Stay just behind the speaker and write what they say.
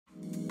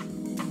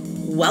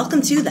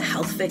Welcome to the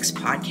Health Fix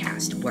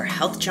podcast, where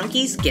health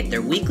junkies get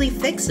their weekly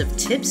fix of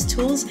tips,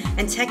 tools,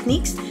 and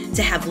techniques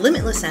to have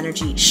limitless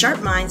energy,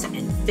 sharp minds,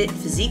 and fit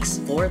physiques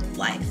for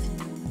life.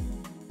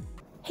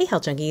 Hey,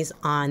 health junkies.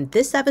 On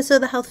this episode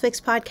of the Health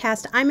Fix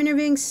podcast, I'm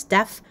interviewing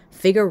Steph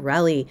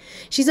Figarelle.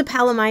 She's a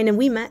pal of mine, and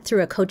we met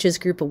through a coaches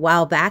group a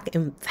while back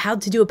and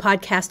vowed to do a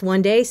podcast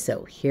one day,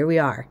 so here we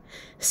are.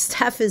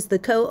 Steph is the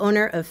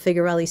co-owner of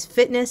Figarelle's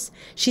Fitness.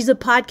 She's a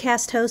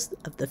podcast host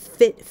of the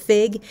Fit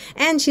Fig,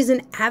 and she's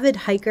an avid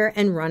hiker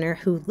and runner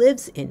who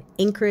lives in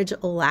Anchorage,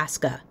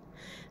 Alaska.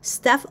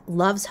 Steph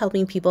loves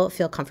helping people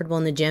feel comfortable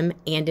in the gym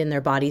and in their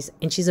bodies,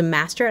 and she's a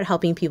master at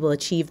helping people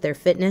achieve their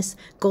fitness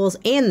goals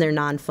and their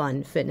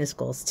non-fun fitness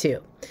goals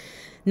too.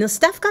 Now,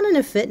 Steph got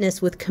into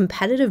fitness with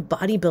competitive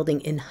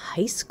bodybuilding in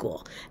high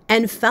school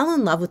and fell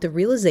in love with the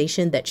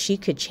realization that she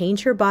could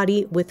change her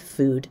body with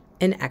food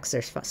and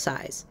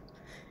exercise.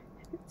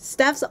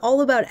 Steph's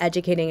all about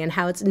educating and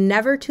how it's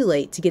never too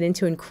late to get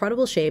into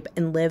incredible shape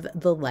and live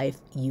the life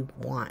you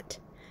want.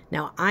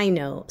 Now, I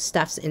know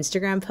Steph's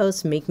Instagram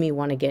posts make me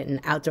want to get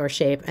in outdoor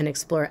shape and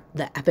explore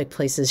the epic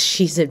places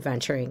she's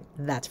adventuring,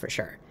 that's for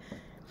sure.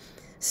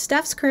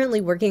 Steph's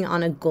currently working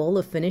on a goal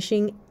of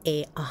finishing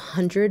a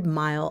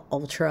 100-mile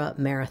ultra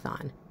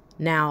marathon.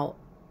 Now,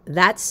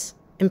 that's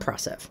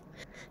impressive.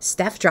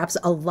 Steph drops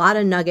a lot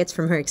of nuggets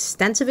from her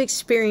extensive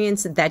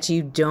experience that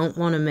you don't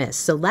want to miss.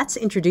 So let's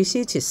introduce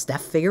you to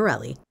Steph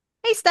Figarelle.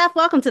 Hey, Steph,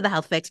 welcome to the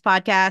Health Fix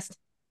podcast.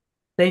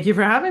 Thank you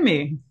for having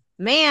me.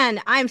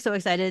 Man, I'm so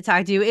excited to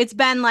talk to you. It's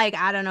been like,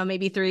 I don't know,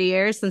 maybe 3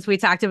 years since we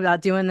talked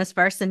about doing this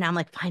first. And now I'm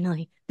like,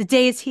 finally, the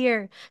day is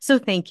here. So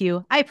thank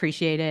you. I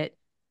appreciate it.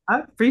 I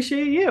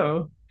appreciate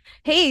you.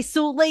 Hey,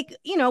 so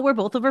we're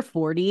both over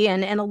 40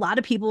 and a lot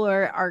of people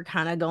are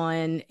kind of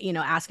going,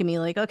 asking me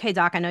like, okay,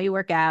 doc, I know you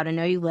work out. I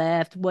know you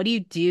lift. What do you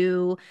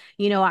do?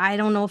 I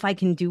don't know if I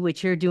can do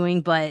what you're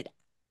doing, but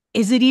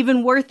is it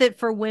even worth it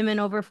for women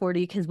over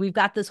 40? Because we've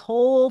got this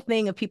whole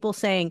thing of people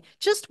saying,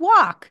 just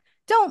walk,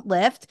 don't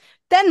lift.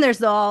 Then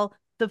there's all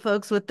the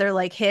folks with their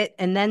like HIIT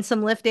and then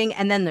some lifting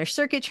and then their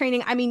circuit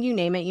training. I mean, you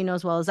name it,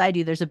 as well as I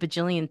do. There's a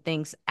bajillion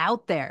things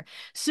out there.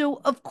 So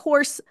of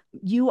course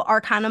you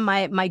are kind of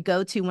my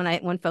go-to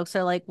when folks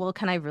are like, well,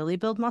 can I really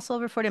build muscle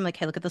over 40? I'm like,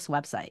 hey, look at this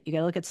website. You got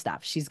to look at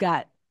Steph. She's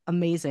got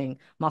amazing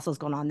muscles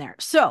going on there.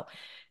 So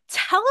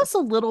tell us a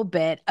little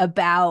bit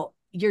about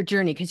your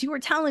journey, because you were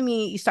telling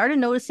me you started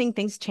noticing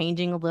things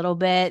changing a little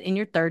bit in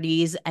your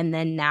 30s, and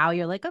then now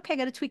you're like, okay, I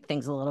got to tweak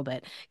things a little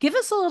bit. Give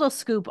us a little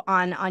scoop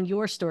on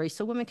your story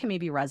so women can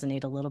maybe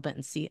resonate a little bit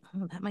and see,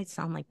 oh, that might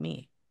sound like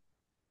me.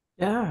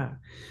 Yeah.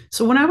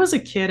 So when I was a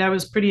kid, I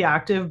was pretty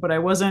active, but I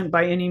wasn't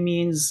by any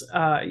means,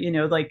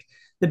 like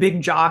the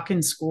big jock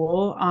in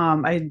school.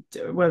 I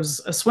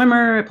was a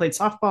swimmer. I played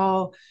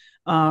softball.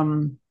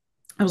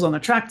 I was on the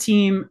track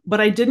team, but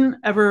I didn't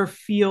ever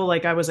feel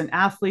like I was an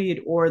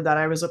athlete or that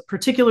I was a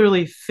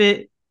particularly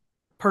fit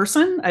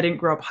person. I didn't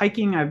grow up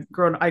hiking. I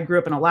grew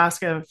up in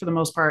Alaska for the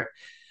most part.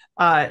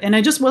 And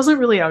I just wasn't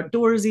really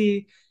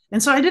outdoorsy.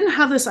 And so I didn't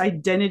have this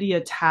identity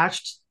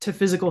attached to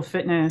physical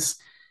fitness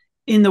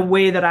in the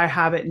way that I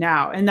have it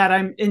now. And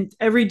that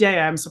every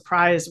day I'm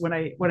surprised when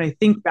I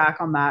think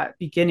back on that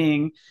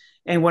beginning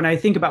and when I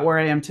think about where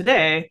I am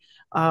today,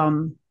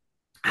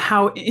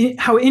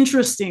 how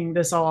interesting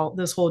this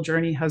whole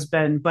journey has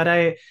been. But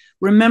I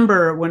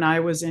remember when I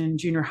was in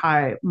junior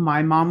high,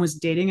 my mom was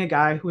dating a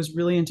guy who was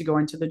really into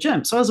going to the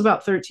gym. So I was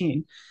about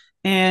 13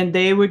 and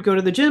they would go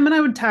to the gym and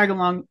I would tag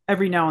along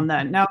every now and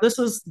then. Now this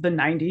was the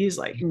 90s,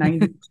 like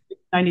 90,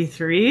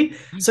 93.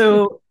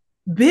 So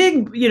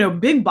big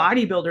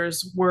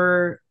bodybuilders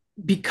were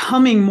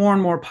becoming more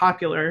and more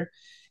popular.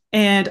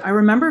 And I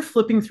remember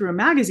flipping through a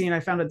magazine I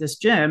found at this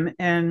gym,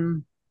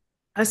 and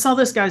I saw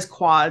this guy's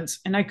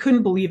quads and I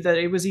couldn't believe that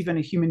it was even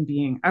a human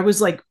being. I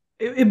was like,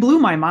 it blew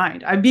my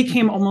mind. I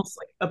became almost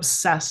like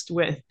obsessed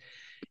with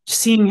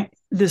seeing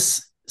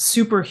this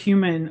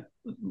superhuman,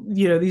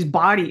 these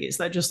bodies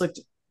that just looked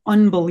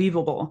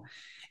unbelievable.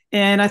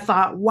 And I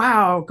thought,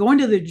 wow, going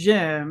to the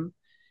gym,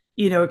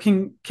 you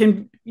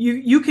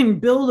can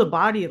build a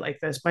body like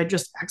this by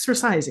just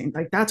exercising.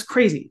 Like, that's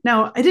crazy.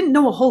 Now, I didn't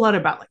know a whole lot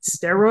about like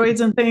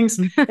steroids and things.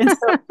 And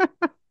so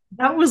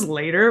that was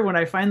later when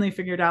I finally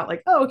figured out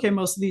like, oh, okay,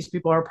 most of these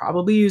people are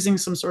probably using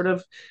some sort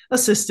of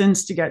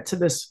assistance to get to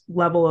this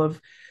level of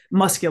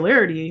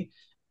muscularity.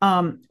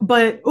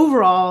 But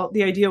overall,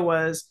 the idea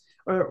was,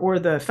 or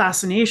the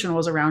fascination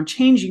was around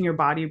changing your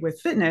body with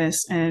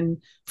fitness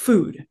and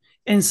food.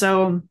 And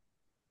so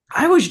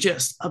I was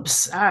just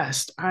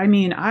obsessed. I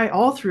mean, I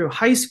all through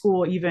high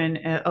school, even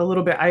a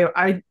little bit,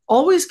 I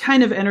always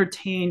kind of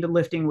entertained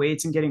lifting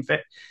weights and getting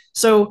fit.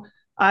 So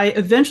I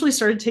eventually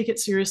started to take it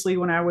seriously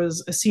when I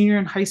was a senior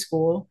in high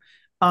school.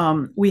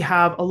 We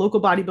have a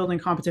local bodybuilding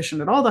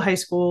competition at all the high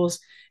schools.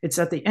 It's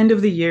at the end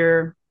of the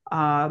year.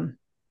 And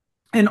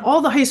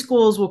all the high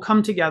schools will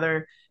come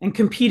together and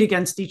compete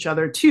against each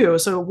other too.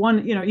 So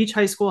each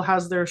high school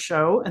has their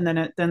show, and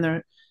then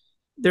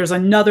there's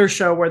another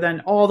show where then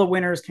all the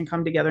winners can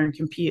come together and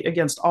compete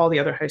against all the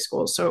other high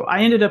schools. So I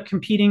ended up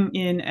competing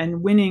in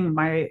and winning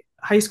my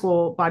high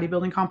school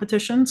bodybuilding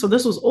competition. So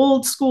this was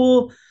old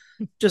school,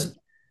 just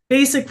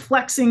basic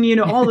flexing,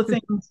 all the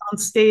things on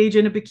stage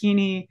in a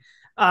bikini,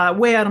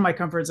 way out of my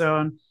comfort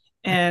zone.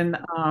 And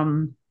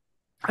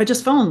I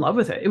just fell in love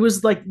with it. It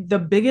was like the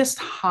biggest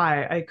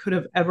high I could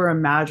have ever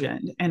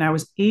imagined. And I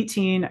was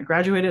 18, I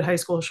graduated high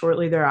school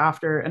shortly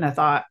thereafter. And I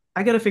thought,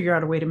 I got to figure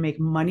out a way to make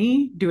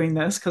money doing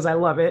this because I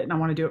love it and I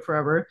want to do it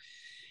forever.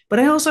 But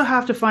I also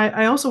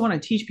want to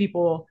teach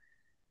people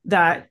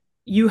that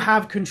you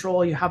have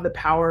control, you have the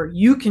power,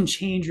 you can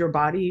change your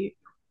body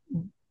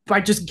by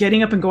just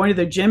getting up and going to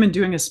the gym and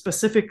doing a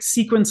specific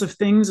sequence of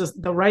things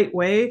the right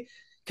way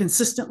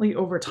consistently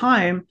over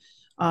time,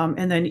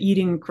 and then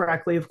eating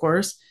correctly, of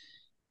course.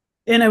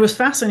 And I was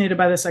fascinated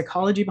by the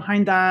psychology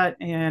behind that,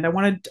 and I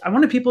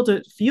wanted people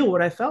to feel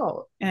what I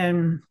felt.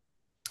 And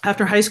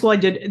after high school, I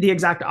did the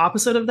exact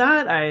opposite of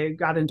that. I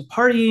got into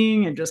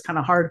partying and just kind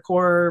of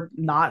hardcore,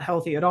 not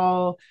healthy at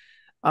all.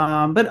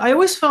 But I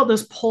always felt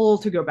this pull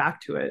to go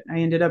back to it. I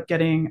ended up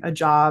getting a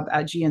job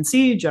at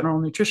GNC, General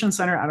Nutrition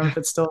Center. I don't know if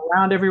it's still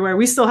around everywhere.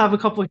 We still have a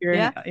couple here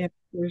Yeah. in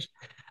Anchorage.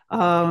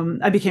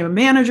 I became a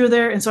manager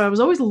there. And so I was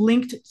always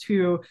linked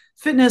to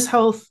fitness,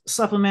 health,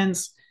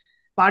 supplements,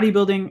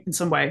 bodybuilding in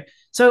some way.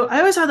 So I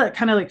always had that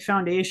kind of like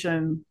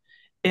foundation.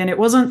 And it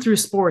wasn't through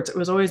sports, it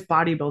was always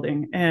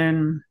bodybuilding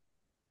and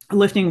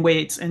lifting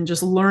weights and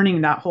just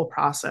learning that whole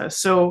process.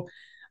 So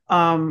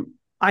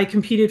I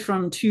competed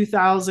from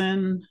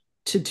 2000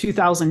 to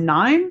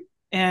 2009,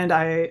 and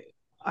I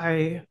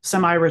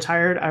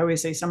semi-retired. I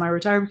always say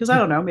semi-retired because I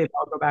don't know, maybe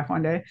I'll go back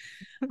one day.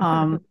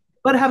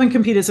 But having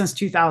competed since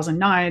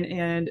 2009,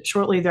 and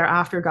shortly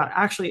thereafter got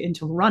actually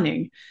into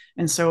running.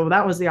 And so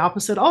that was the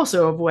opposite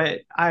also of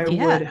what I would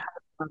have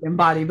in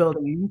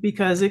bodybuilding,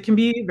 because it can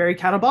be very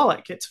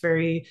catabolic. It's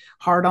very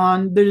hard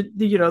on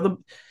the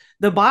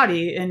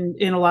body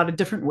in a lot of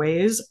different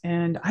ways.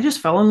 And I just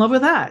fell in love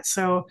with that.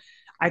 So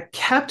I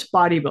kept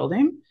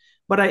bodybuilding,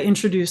 but I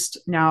introduced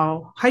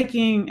now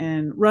hiking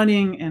and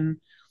running and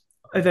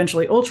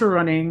eventually ultra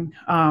running.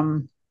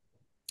 And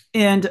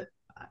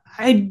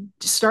I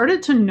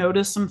started to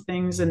notice some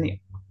things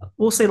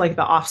we'll say like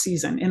the off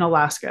season in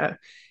Alaska.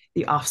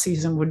 The off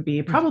season would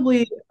be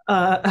probably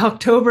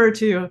October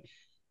to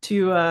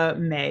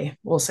May,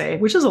 we'll say,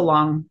 which is a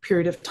long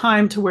period of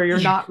time to where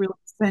you're not really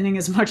spending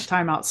as much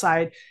time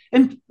outside.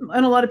 And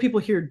a lot of people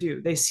here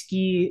do. They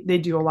ski, they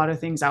do a lot of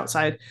things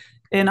outside.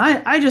 And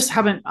I just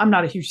haven't, I'm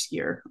not a huge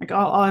skier. Like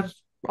I'll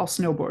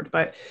snowboard.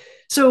 But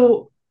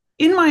so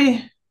in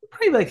my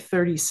probably like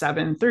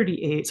 37,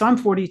 38, so I'm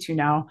 42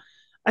 now,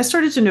 I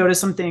started to notice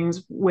some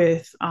things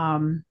with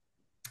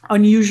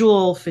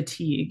unusual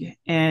fatigue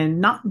and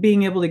not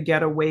being able to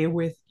get away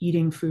with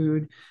eating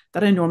food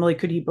that I normally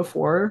could eat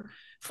before.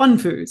 Fun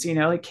foods,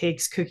 like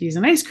cakes, cookies,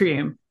 and ice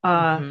cream.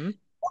 And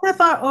I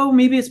thought, oh,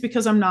 maybe it's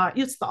because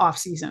it's the off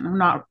season. I'm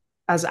not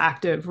as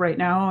active right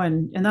now.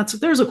 And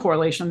there's a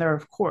correlation there,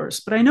 of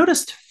course. But I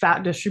noticed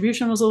fat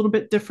distribution was a little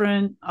bit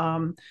different.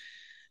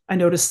 I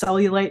noticed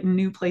cellulite in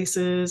new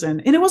places.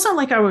 And it wasn't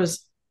like I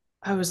was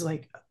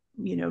like,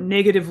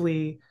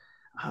 negatively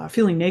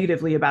feeling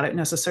negatively about it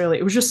necessarily.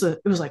 It was just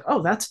it was like,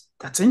 oh, that's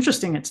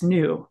interesting. It's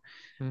new.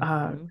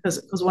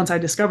 Because once I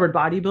discovered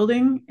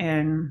bodybuilding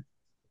and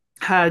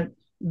had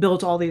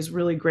built all these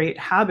really great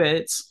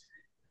habits,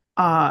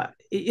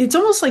 it's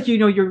almost like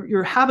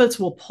your habits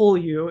will pull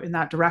you in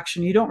that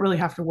direction. You don't really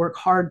have to work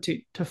hard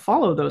to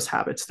follow those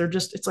habits.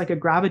 It's like a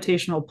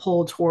gravitational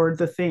pull toward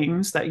the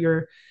things that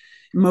you've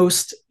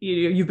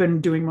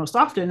been doing most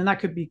often, and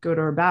that could be good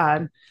or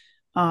bad.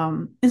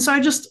 And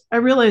so I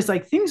realized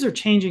like things are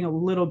changing a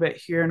little bit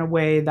here in a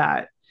way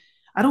that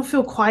I don't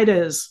feel quite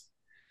as.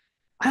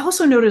 I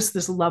also noticed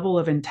this level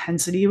of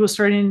intensity was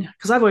starting,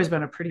 because I've always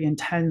been a pretty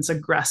intense,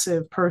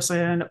 aggressive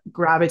person,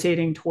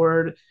 gravitating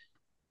toward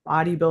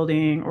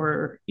bodybuilding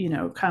or,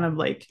 kind of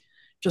like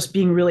just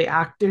being really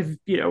active,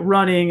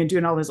 running and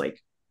doing all this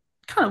like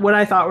kind of what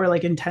I thought were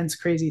like intense,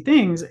 crazy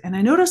things. And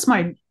I noticed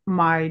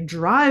my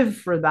drive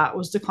for that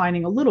was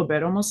declining a little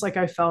bit, almost like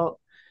I felt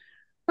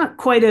not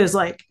quite as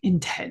like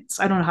intense.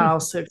 I don't know how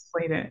else to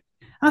explain it.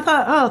 I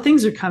thought, oh,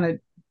 things are kind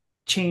of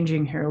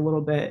changing here a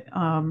little bit.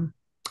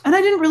 And I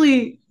didn't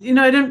really,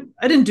 I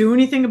didn't do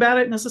anything about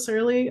it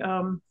necessarily.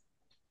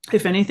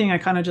 If anything, I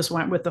kind of just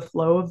went with the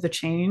flow of the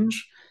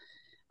change.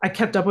 I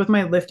kept up with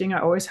my lifting. I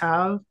always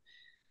have.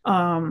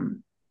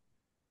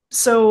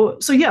 So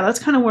yeah, that's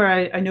kind of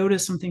where I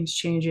noticed some things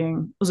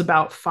changing. It was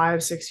about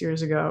 5-6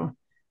 years ago.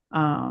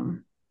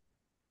 And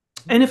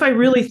if I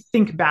really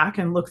think back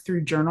and look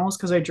through journals,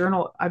 because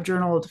I've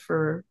journaled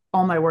for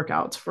all my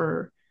workouts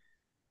for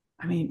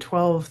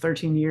 12,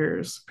 13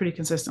 years pretty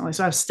consistently.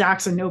 So I have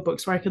stacks of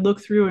notebooks where I could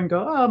look through and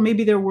go, oh,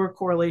 maybe there were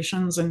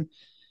correlations, and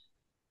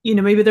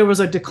maybe there was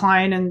a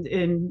decline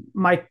in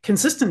my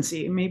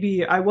consistency.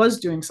 Maybe I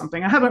was doing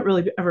something. I haven't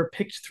really ever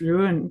picked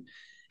through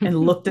and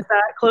looked at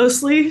that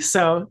closely.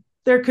 So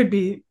there could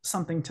be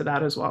something to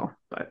that as well.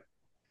 But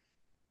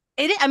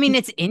I mean,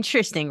 it's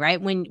interesting,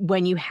 right?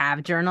 When you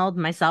have journaled,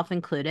 myself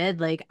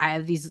included, like I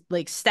have these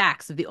like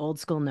stacks of the old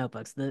school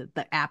notebooks, the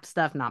app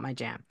stuff, not my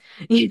jam.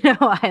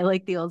 I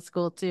like the old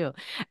school too.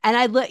 And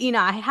I look,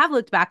 I have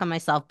looked back on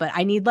myself, but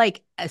I need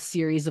like a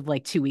series of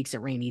like 2 weeks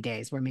of rainy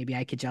days where maybe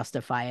I could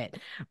justify it.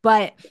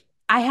 But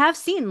I have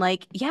seen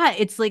like, yeah,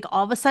 it's like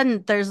all of a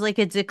sudden there's like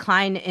a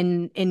decline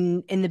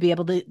in the be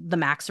able to the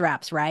max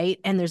reps, right?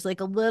 And there's like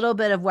a little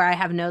bit of where I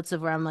have notes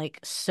of where I'm like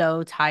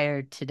so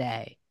tired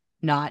today,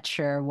 not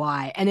sure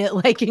why. And it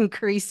like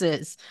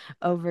increases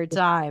over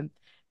time.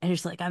 And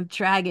it's like, I'm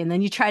dragging.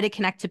 Then you try to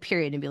connect to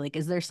period and be like,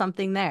 is there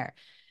something there?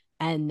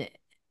 And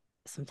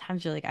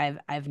sometimes you're like,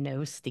 I've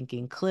no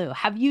stinking clue.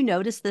 Have you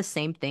noticed the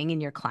same thing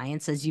in your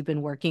clients as you've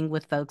been working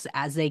with folks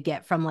as they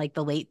get from like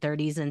the late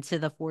 30s into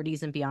the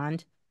 40s and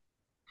beyond?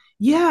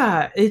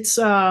 Yeah, it's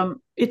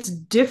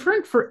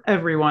different for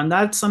everyone.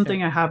 That's Sure.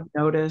 something I have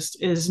noticed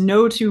is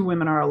no two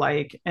women are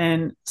alike.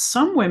 And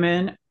some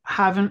women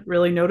haven't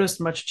really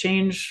noticed much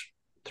change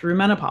through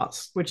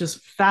menopause, which is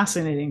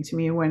fascinating to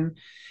me when,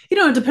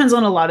 it depends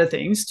on a lot of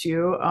things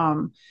too.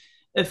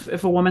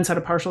 If a woman's had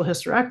a partial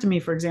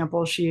hysterectomy, for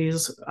example,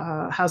 she's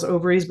has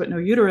ovaries but no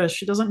uterus,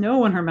 she doesn't know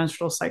when her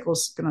menstrual cycle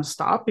is going to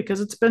stop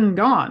because it's been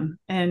gone.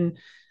 And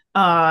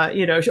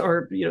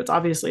it's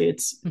obviously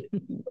it's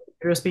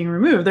uterus being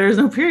removed. There is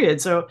no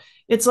period. So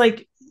it's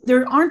like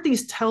there aren't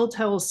these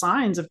telltale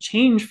signs of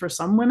change for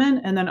some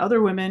women, and then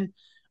other women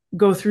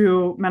go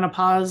through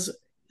menopause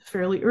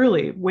fairly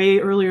early, way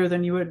earlier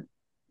than you would,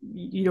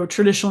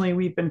 traditionally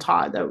we've been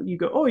taught that you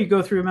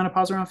go through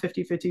menopause around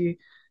 50, 50,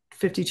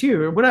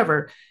 52 or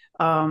whatever.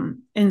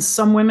 And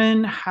some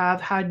women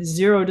have had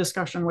zero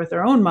discussion with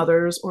their own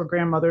mothers or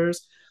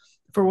grandmothers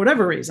for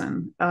whatever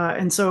reason.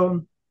 And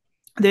so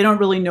they don't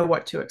really know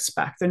what to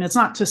expect. And it's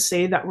not to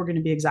say that we're going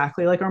to be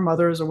exactly like our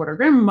mothers or what our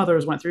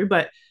grandmothers went through,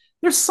 but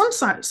there's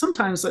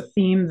sometimes a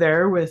theme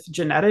there with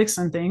genetics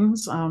and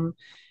things.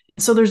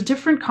 So there's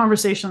different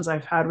conversations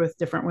I've had with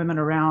different women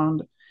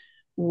around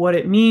what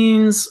it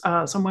means.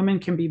 Some women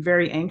can be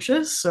very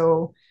anxious.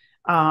 So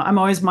I'm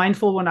always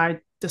mindful when I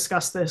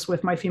discuss this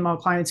with my female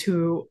clients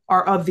who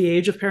are of the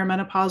age of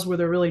perimenopause where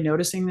they're really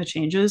noticing the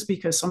changes,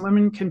 because some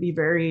women can be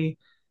very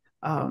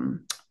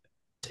um,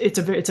 it's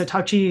a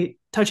touchy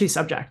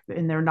subject,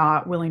 and they're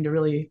not willing to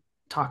really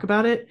talk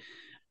about it,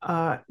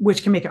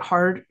 which can make it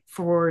hard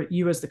for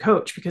you as the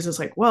coach, because it's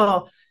like,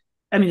 well,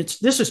 I mean,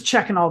 this is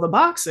checking all the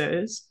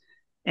boxes: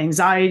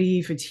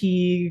 anxiety,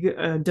 fatigue,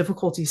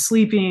 difficulty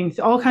sleeping,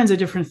 all kinds of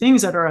different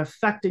things that are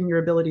affecting your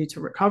ability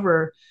to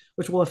recover,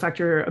 which will affect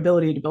your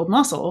ability to build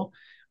muscle.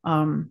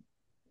 Um,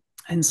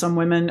 and some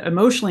women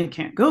emotionally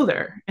can't go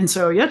there. And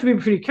so you have to be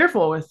pretty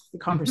careful with the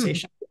Mhm.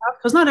 conversation,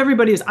 because not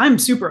everybody is. I'm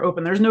super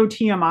open. There's no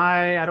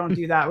TMI. I don't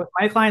do that. With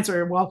my clients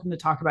are welcome to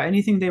talk about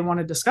anything they want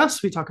to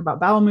discuss. We talk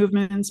about bowel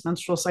movements,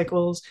 menstrual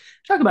cycles,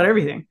 talk about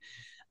everything.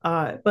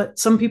 But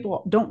some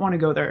people don't want to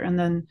go there. And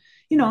then,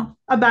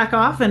 I back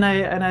off and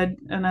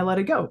I let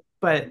it go.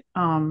 But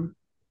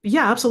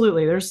yeah,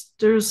 absolutely.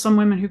 There's some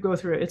women who go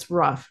through it. It's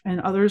rough,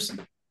 and others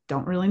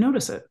don't really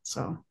notice it.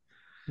 So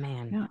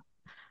Man. yeah.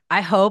 I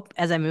hope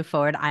as I move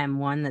forward, I am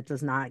one that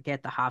does not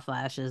get the hot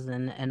flashes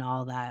and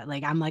all that.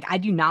 Like I'm like, I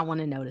do not want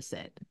to notice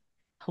it.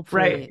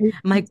 Right. Hopefully,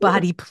 I'm like,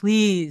 body,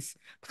 please,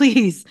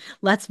 please,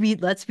 let's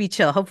be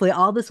chill. Hopefully,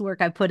 all this work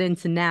I put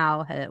into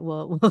now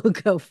will will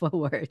go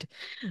forward,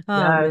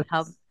 Yeah. and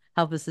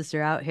help a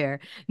sister out here.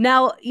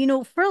 Now,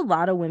 for a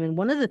lot of women,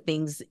 one of the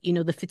things,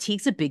 the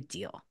fatigue's a big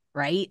deal,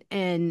 right?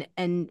 And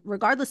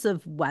regardless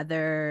of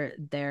whether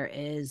there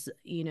is,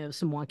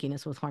 some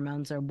wonkiness with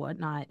hormones or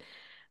whatnot,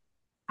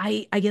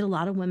 I get a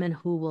lot of women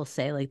who will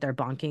say like they're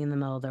bonking in the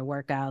middle of their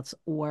workouts,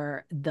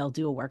 or they'll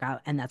do a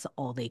workout and that's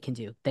all they can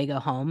do. They go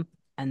home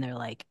and they're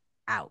like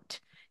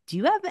out. Do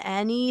you have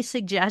any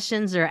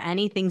suggestions or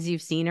any things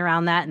you've seen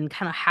around that and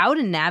kind of how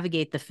to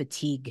navigate the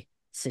fatigue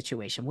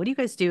situation? What do you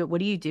guys do? What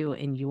do you do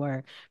in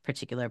your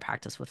particular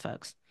practice with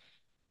folks?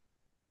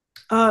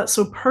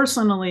 So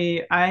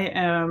personally, I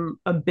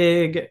am a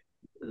big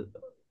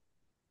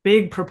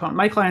proponent.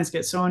 My clients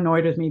get so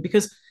annoyed with me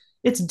because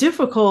it's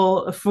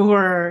difficult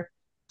for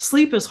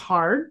sleep is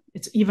hard.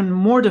 It's even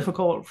more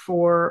difficult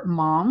for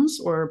moms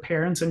or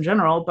parents in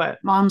general, but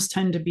moms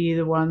tend to be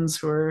the ones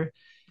who are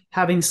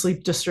having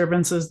sleep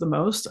disturbances the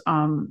most.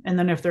 And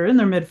then if they're in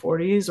their mid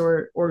 40s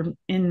or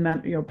in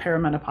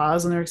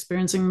perimenopause, and they're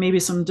experiencing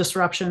maybe some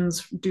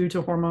disruptions due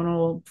to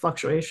hormonal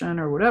fluctuation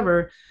or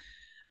whatever,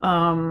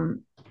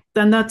 um,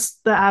 then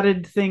that's the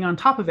added thing on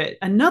top of it.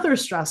 Another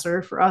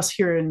stressor for us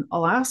here in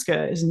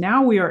Alaska is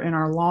now we are in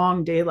our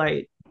long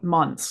daylight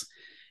months.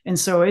 And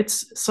so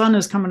it's sun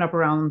is coming up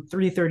around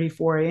 3:30,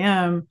 4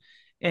 a.m.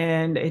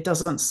 and it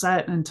doesn't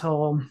set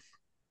until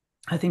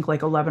I think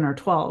like 11 or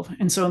 12.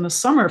 And so in the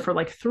summer for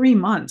like 3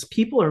 months,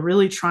 people are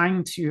really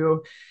trying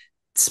to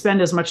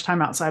spend as much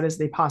time outside as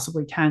they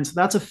possibly can. So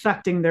that's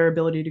affecting their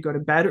ability to go to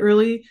bed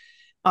early.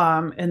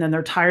 And then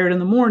they're tired in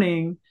the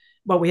morning,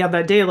 but we have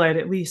that daylight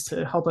at least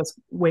to help us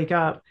wake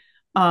up.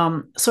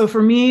 So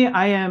for me,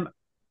 I am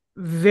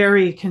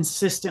very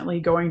consistently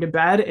going to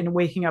bed and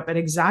waking up at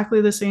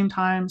exactly the same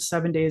time,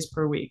 7 days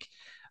per week.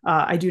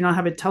 I do not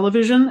have a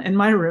television in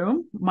my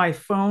room. My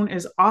phone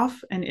is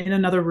off and in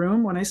another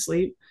room when I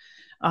sleep.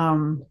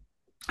 I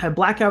have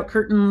blackout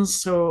curtains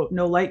so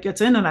no light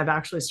gets in, and I've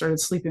actually started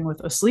sleeping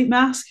with a sleep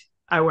mask.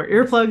 I wear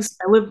earplugs.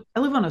 I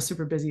live on a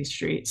super busy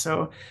street,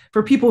 so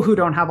for people who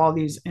don't have all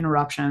these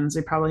interruptions,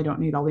 they probably don't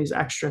need all these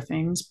extra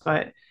things.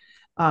 But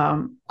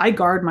I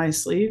guard my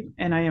sleep,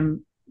 and I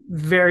am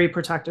very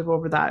protective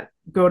over that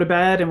go to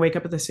bed and wake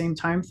up at the same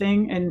time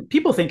thing. And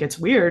people think it's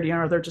weird,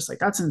 they're just like,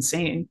 that's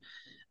insane.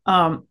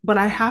 But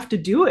I have to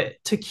do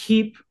it to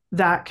keep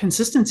that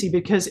consistency,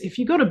 because if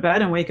you go to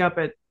bed and wake up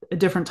at a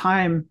different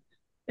time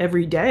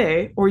every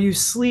day, or you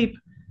sleep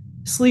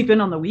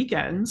in on the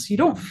weekends, you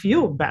don't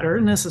feel better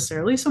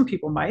necessarily. Some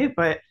people might,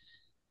 but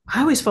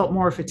I always felt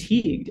more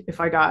fatigued if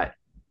I got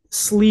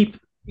sleep,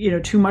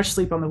 too much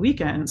sleep on the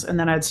weekends, and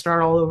then I'd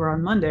start all over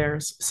on Monday or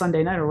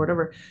Sunday night or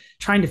whatever,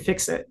 trying to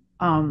fix it.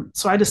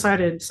 So I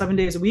decided 7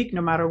 days a week,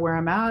 no matter where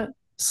I'm at,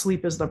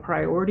 sleep is the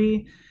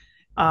priority.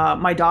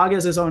 My dog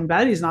has his own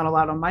bed. He's not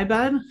allowed on my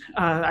bed.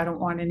 I don't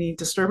want any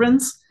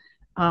disturbance.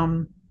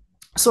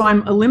 So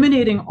I'm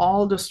eliminating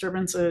all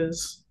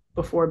disturbances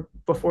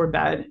before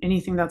bed,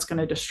 anything that's going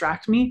to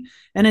distract me.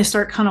 And I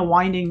start kind of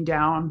winding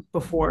down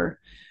before.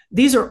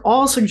 These are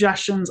all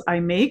suggestions I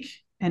make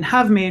and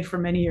have made for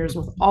many years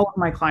with all of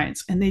my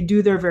clients, and they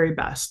do their very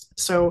best.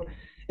 So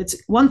it's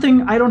one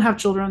thing, I don't have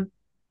children.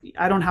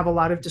 I don't have a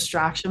lot of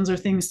distractions or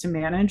things to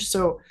manage.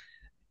 So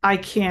I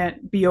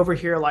can't be over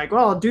here like,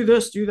 well, I'll do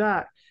this, do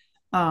that.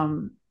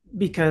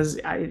 Because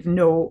I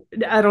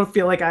don't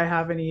feel like I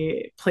have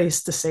any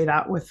place to say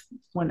that with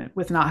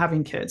not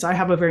having kids. I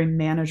have a very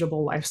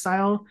manageable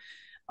lifestyle.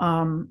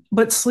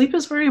 But sleep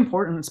is very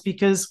important,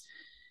 because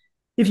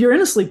if you're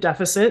in a sleep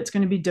deficit, it's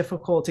going to be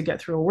difficult to get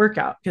through a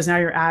workout, because now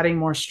you're adding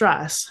more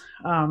stress.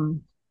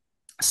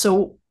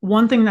 So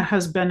one thing that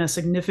has been a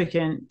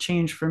significant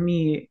change for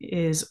me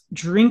is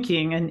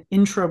drinking an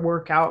intra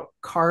workout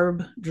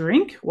carb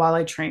drink while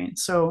I train.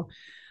 So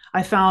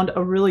I found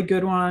a really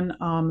good one.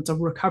 It's a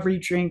recovery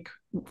drink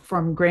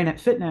from Granite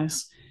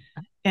Fitness.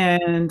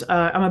 And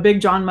I'm a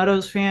big John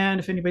Meadows fan.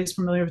 If anybody's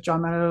familiar with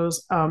John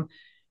Meadows,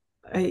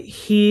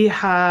 he's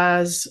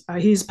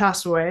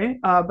passed away,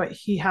 but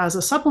he has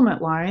a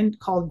supplement line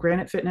called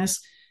Granite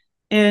Fitness.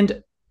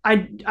 And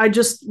I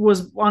just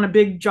was on a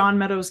big John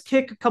Meadows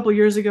kick a couple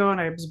years ago, and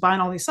I was buying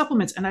all these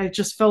supplements, and I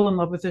just fell in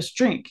love with this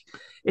drink.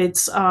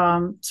 It's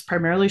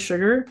primarily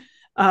sugar.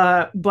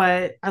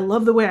 But I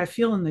love the way I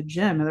feel in the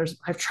gym.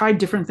 I've tried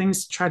different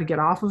things to try to get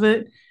off of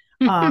it.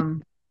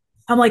 I'm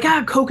like,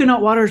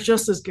 coconut water is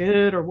just as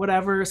good, or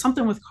whatever,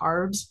 something with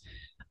carbs.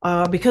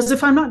 Because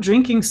if I'm not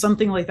drinking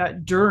something like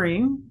that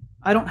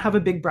I don't have a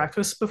big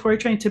breakfast before I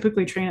train.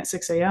 Typically train at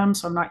 6 a.m.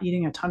 So I'm not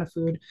eating a ton of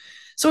food.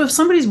 So if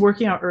somebody's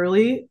working out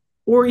early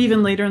or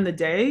even later in the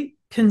day,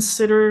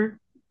 consider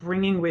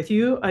bringing with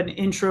you an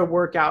intra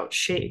workout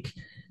shake,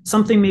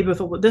 something maybe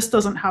this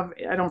doesn't have,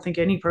 I don't think,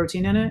 any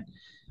protein in it.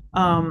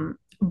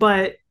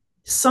 But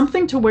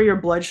something to where your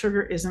blood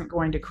sugar isn't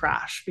going to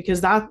crash,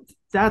 because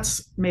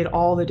that's made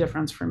all the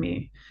difference for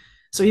me.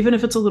 So even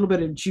if it's a little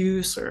bit of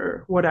juice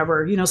or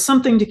whatever,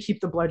 something to keep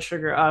the blood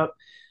sugar up,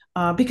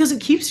 because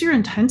it keeps your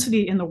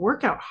intensity in the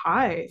workout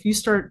high. If you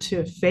start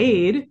to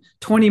fade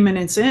 20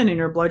 minutes in and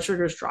your blood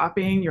sugar is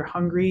dropping, you're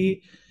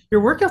hungry, your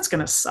workout's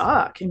going to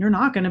suck, and you're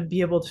not going to be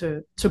able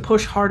to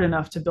push hard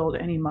enough to build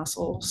any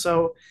muscle.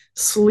 So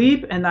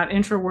sleep and that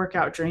intra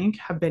workout drink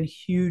have been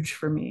huge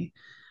for me.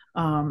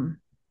 And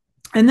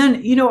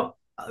then,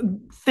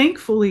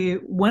 thankfully,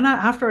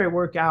 after I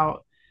work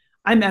out,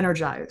 I'm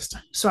energized.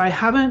 So I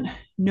haven't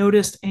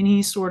noticed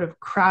any sort of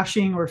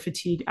crashing or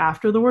fatigue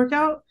after the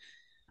workout.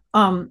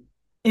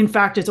 In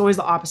fact, it's always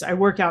the opposite. I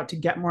work out to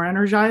get more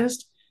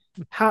energized.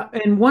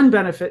 And one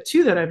benefit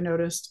too that I've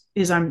noticed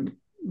is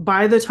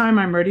by the time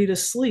I'm ready to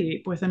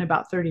sleep, within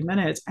about 30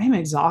 minutes, I'm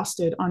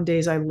exhausted on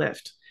days I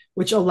lift,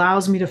 which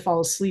allows me to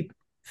fall asleep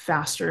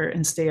faster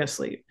and stay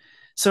asleep.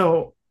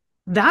 So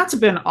that's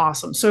been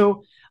awesome.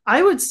 So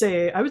I would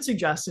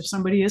suggest, if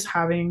somebody is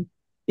having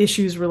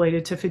issues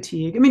related to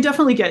fatigue,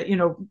 definitely get,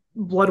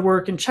 blood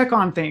work and check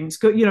on things,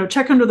 go,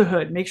 check under the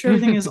hood, make sure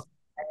everything is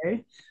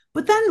okay.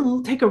 But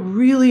then take a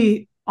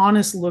really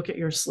honest look at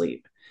your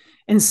sleep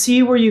and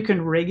see where you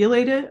can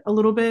regulate it a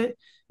little bit.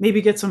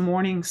 Maybe get some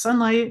morning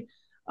sunlight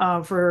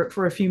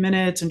for a few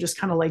minutes, and just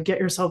kind of like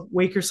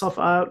wake yourself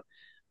up.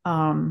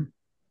 And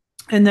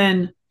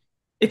then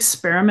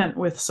experiment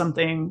with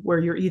something where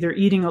you're either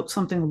eating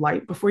something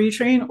light before you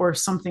train, or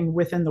something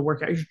within the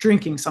workout. You're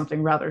drinking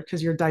something rather,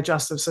 because your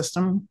digestive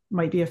system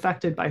might be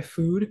affected by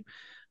food.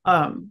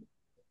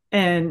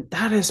 And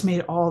that has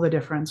made all the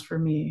difference for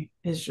me,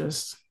 is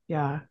just,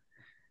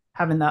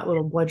 having that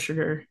little blood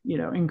sugar,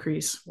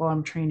 increase while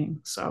I'm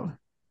training. So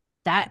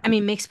that,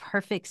 makes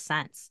perfect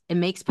sense. It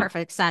makes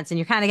perfect sense. And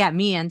you kind of got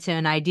me into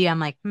an idea. I'm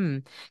like,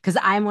 because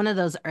I'm one of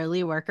those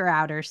early worker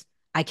outers.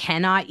 I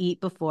cannot eat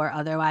before,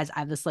 otherwise I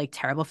have this like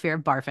terrible fear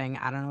of barfing.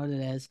 I don't know what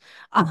it is.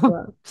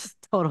 Yeah. Just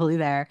totally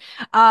there.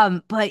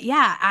 But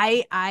yeah,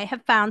 I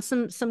have found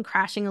some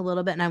crashing a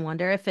little bit, and I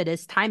wonder if it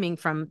is timing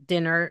from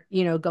dinner,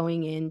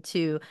 going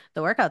into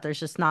the workout. There's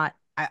just not,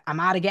 I'm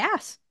out of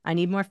gas. I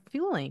need more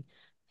fueling.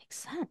 Makes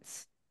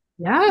sense.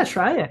 Yeah,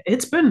 try it.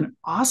 It's been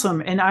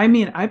awesome. And I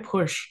mean, I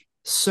push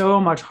so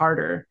much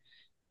harder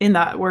in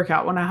that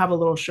workout when I have a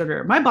little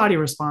sugar. My body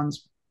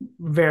responds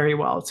very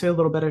well to a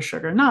little bit of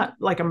sugar. Not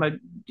like I'm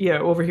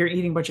over here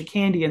eating a bunch of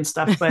candy and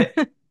stuff,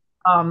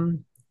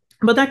 um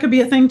but that could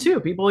be a thing too.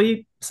 People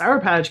eat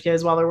Sour Patch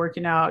Kids while they're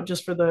working out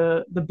just for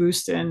the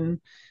boost in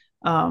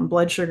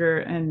blood sugar,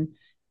 and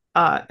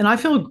I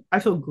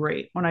feel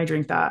great when I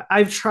drink that.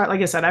 I've tried,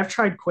 like I said, I've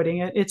tried quitting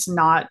it. It's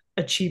not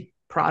a cheap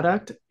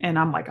product, and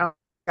I'm like, oh,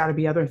 got to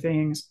be other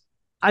things.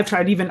 I've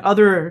tried even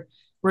other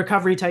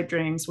recovery type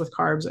drinks with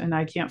carbs, and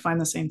I can't find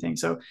the same thing.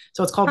 So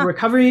it's called Huh.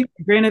 Recovery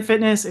Granite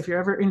Fitness. If you're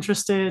ever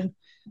interested,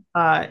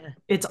 Yeah.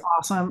 it's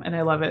awesome, and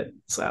I love it.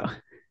 So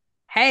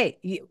Hey,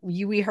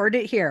 we heard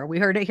it here. We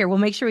heard it here. We'll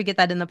make sure we get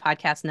that in the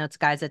podcast notes,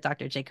 guys, at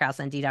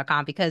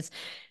drjkrauseND.com, because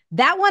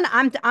that one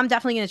I'm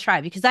definitely going to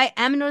try, because I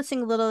am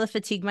noticing a little of the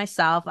fatigue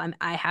myself.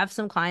 I have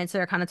some clients that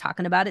are kind of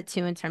talking about it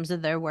too in terms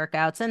of their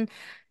workouts, and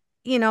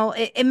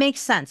it makes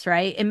sense,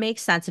 right? It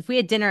makes sense. If we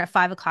had dinner at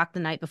 5 o'clock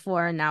the night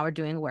before and now we're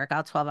doing a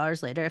workout 12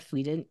 hours later, if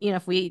we didn't,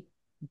 if we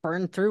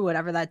burned through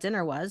whatever that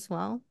dinner was,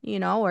 well,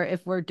 or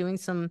if we're doing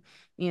some,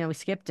 we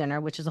skip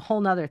dinner, which is a whole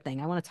nother thing.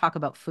 I want to talk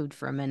about food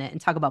for a minute and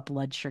talk about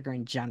blood sugar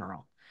in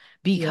general,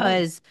 yeah.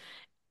 because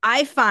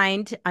I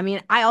find, I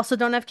mean, I also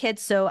don't have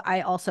kids, so I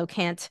also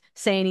can't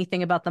say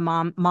anything about the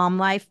mom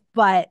life,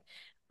 but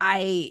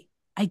I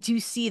I do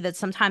see that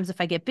sometimes if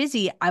I get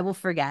busy, I will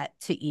forget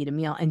to eat a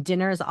meal, and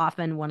dinner is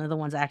often one of the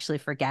ones I actually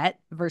forget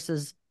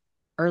versus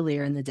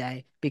earlier in the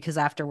day, because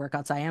after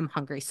workouts I am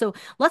hungry. So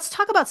let's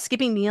talk about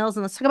skipping meals,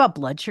 and let's talk about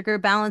blood sugar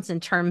balance in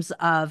terms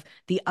of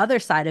the other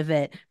side of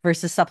it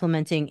versus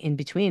supplementing in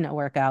between a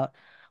workout.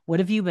 What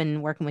have you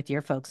been working with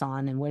your folks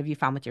on, and what have you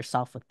found with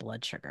yourself with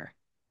blood sugar?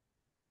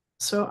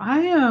 So I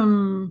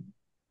am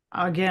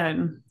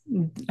again,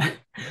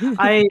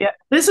 I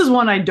this is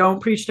one I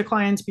don't preach to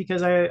clients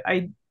because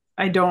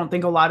I don't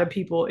think a lot of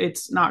people,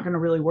 it's not going to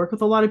really work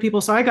with a lot of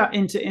people. So I got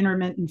into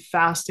intermittent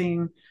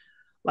fasting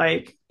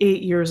like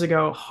 8 years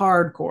ago,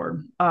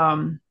 hardcore,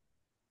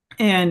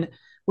 and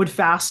would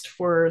fast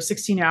for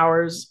 16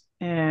 hours.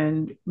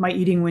 And my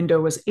eating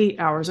window was 8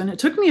 hours. And it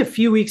took me a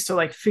few weeks to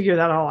like figure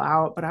that all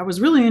out. But I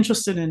was really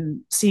interested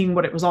in seeing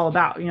what it was all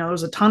about. There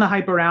was a ton of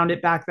hype around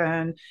it back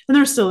then, and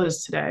there still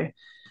is today.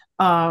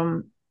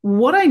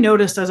 What I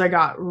noticed as I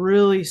got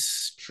really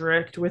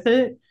strict with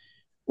it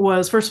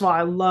was, first of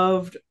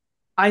all,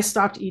 I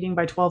stopped eating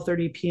by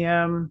 12:30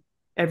 p.m.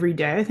 every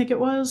day, I think it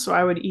was. So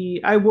I would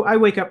eat, I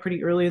wake up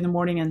pretty early in the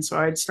morning. And so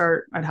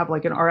I'd have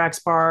like an RX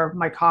bar,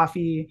 my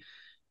coffee,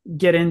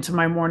 get into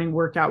my morning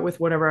workout with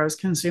whatever I was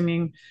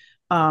consuming.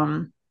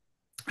 Um,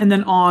 and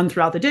then on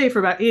throughout the day for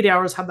about 8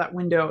 hours, have that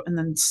window and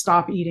then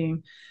stop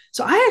eating.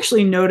 So I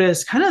actually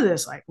noticed kind of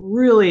this like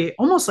really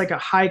almost like a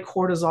high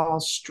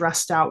cortisol,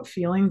 stressed out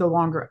feeling the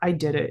longer I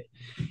did it.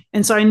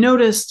 And so I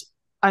noticed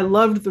I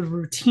loved the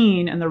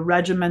routine and the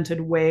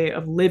regimented way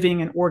of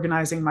living and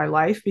organizing my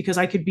life, because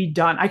I could be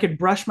done. I could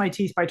brush my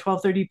teeth by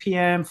 12:30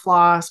 p.m.,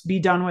 floss, be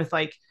done with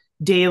like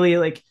daily,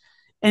 like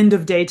end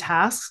of day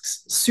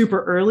tasks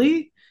super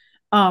early.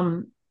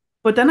 Um,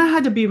 but then I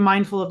had to be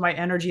mindful of my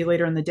energy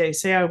later in the day.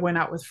 Say I went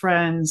out with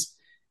friends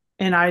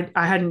and I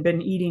hadn't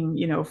been eating,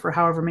 for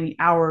however many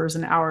hours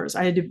and hours.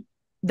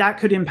 That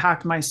could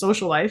impact my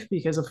social life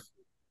because of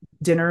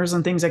dinners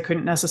and things I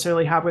couldn't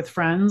necessarily have with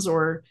friends,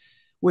 or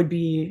would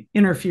be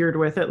interfered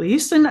with at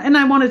least. And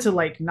I wanted to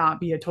like not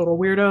be a total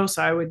weirdo.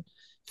 So I would,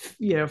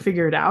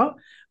 figure it out.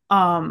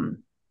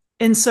 Um,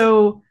 and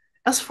so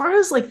as far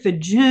as like the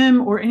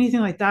gym or anything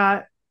like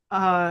that,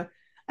 I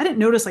didn't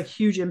notice like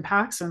huge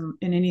impacts in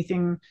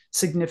anything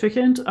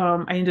significant.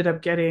 I ended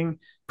up getting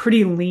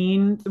pretty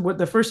lean. What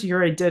the first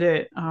year I did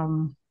it,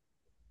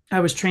 I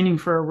was training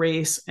for a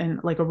race,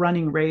 and like a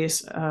running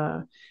race.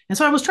 And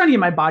so I was trying to get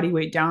my body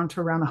weight down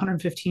to around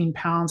 115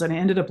 pounds. And I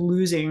ended up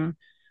losing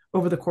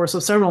over the course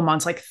of several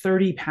months, like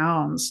 30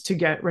 pounds to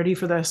get ready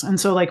for this. And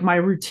so like my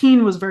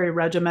routine was very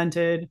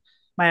regimented.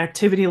 My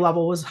activity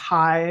level was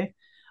high.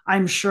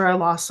 I'm sure I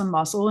lost some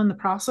muscle in the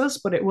process,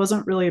 but it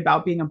wasn't really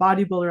about being a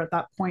bodybuilder at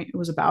that point. It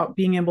was about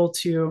being able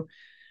to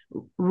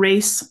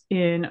race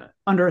in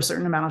under a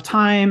certain amount of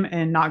time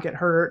and not get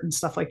hurt and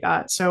stuff like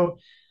that. So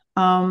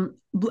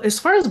as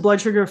far as blood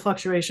sugar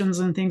fluctuations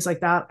and things like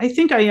that, I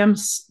think I am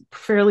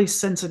fairly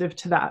sensitive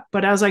to that.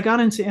 But as I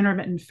got into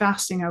intermittent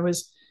fasting, I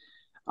was,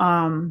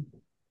 and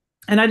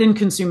I didn't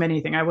consume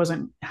anything. I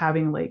wasn't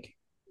having like,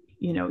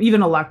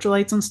 even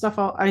electrolytes and stuff.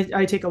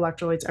 I take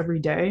electrolytes every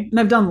day, and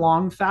I've done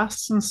long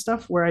fasts and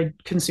stuff where I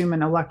consume an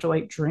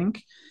electrolyte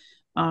drink.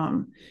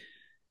 Um,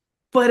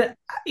 but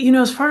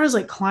as far as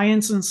like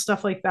clients and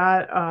stuff like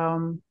that,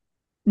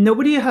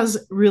 nobody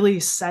has really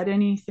said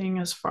anything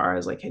as far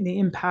as like the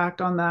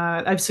impact on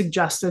that. I've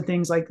suggested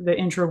things like the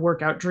intra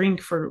workout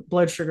drink for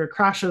blood sugar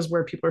crashes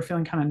where people are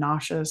feeling kind of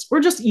nauseous, or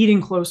just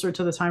eating closer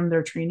to the time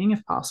they're training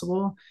if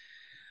possible.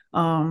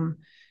 Um,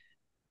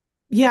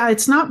 yeah,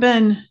 it's not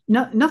been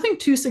nothing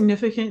too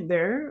significant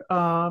there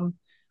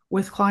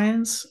with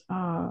clients.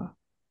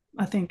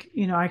 I think,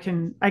 I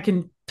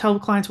can tell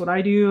clients what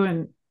I do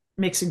and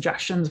make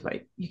suggestions,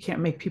 but you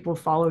can't make people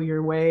follow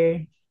your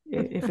way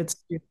if it's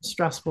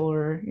stressful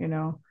or.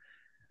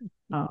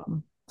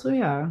 So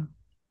yeah.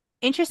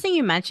 Interesting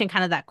you mentioned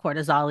kind of that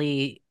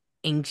cortisol-y,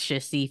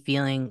 anxiousy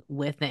feeling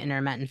with the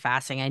intermittent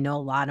fasting. I know a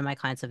lot of my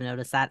clients have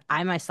noticed that.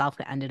 I myself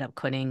ended up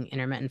quitting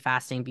intermittent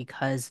fasting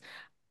because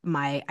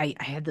I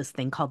had this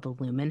thing called the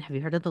lumen. Have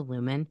you heard of the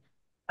lumen?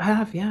 I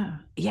have, yeah.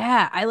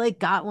 Yeah, I like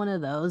got one of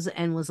those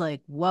and was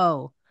like,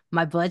 whoa,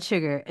 my blood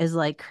sugar is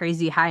like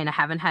crazy high and I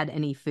haven't had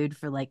any food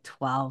for like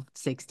 12,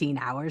 16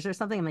 hours or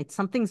something. I'm like,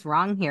 something's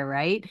wrong here,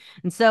 right?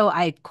 And so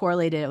I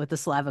correlated it with the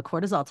saliva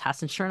cortisol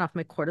test, and sure enough,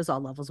 my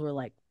cortisol levels were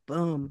like,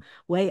 boom,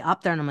 way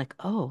up there. And I'm like,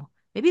 oh,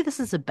 maybe this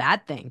is a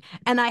bad thing.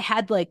 And I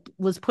had like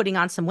was putting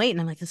on some weight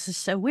and I'm like, this is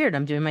so weird.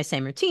 I'm doing my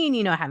same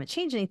routine, I haven't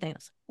changed anything. I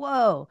was like,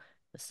 whoa.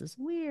 This is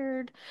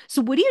weird.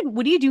 So what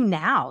do you do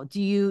now?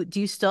 Do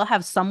you still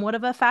have somewhat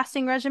of a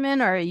fasting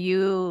regimen, or are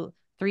you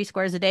three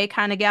squares a day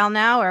kind of gal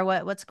now, or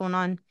what's going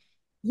on?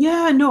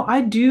 Yeah, no,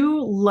 I do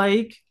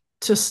like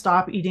to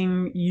stop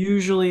eating.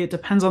 Usually it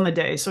depends on the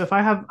day. So if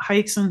I have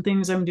hikes and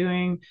things I'm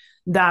doing,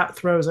 that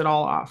throws it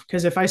all off.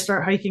 Because if I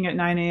start hiking at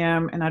 9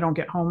 a.m. and I don't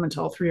get home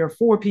until 3 or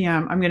 4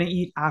 p.m., I'm going to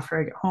eat after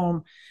I get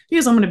home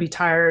because I'm going to be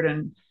tired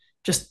and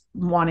just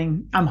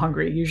I'm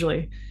hungry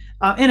usually.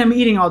 And I'm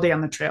eating all day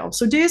on the trail.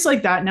 So days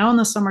like that, now in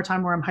the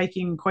summertime where I'm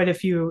hiking quite a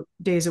few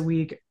days a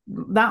week,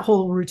 that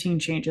whole routine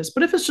changes.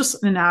 But if it's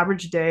just an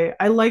average day,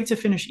 I like to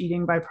finish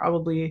eating by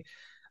probably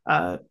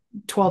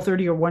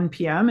 12:30 or 1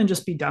 p.m. and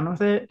just be done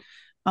with it.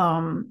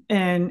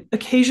 And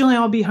occasionally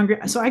I'll be hungry.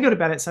 So I go to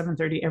bed at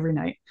 7:30 every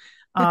night.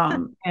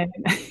 And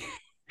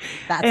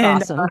That's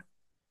and awesome.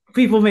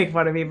 people make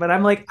fun of me, but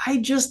I'm like,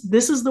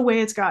 this is the way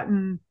it's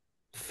gotten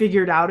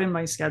figured out in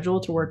my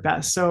schedule to work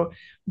best. So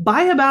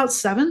by about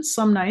 7,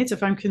 some nights,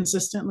 if I'm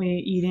consistently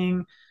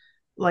eating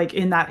like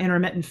in that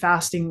intermittent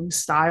fasting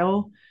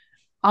style,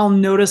 I'll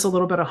notice a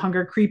little bit of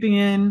hunger creeping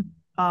in.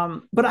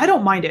 But I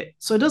don't mind it.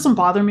 So it doesn't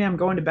bother me. I'm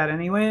going to bed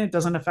anyway. It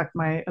doesn't affect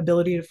my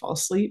ability to fall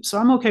asleep. So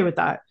I'm okay with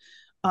that.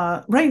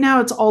 Right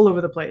now it's all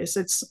over the place.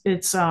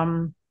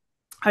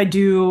 I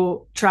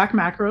do track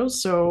macros.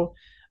 So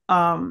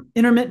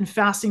intermittent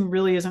fasting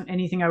really isn't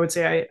anything I would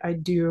say I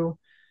do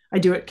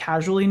it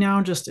casually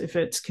now, just if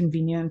it's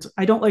convenient.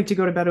 I don't like to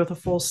go to bed with a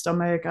full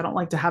stomach. I don't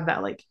like to have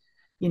that, like,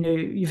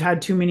 you've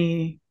had too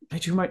many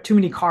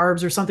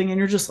carbs or something and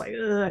you're just like,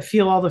 I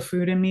feel all the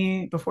food in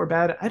me before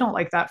bed. I don't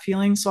like that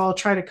feeling, so I'll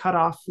try to cut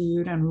off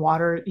food and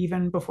water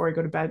even before I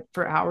go to bed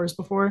for hours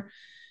before,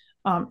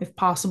 if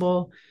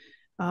possible.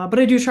 But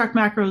I do track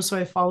macros, so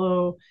I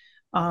follow,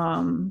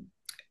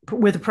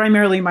 with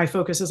primarily my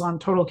focus is on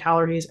total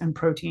calories and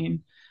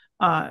protein.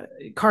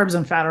 Carbs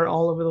and fat are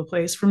all over the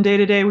place from day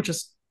to day, which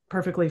is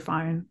perfectly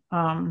fine.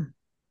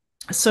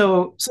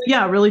 So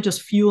yeah, really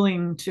just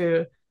fueling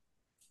to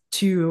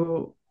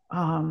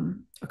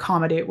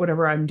accommodate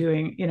whatever I'm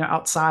doing,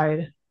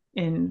 outside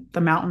in the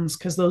mountains,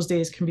 because those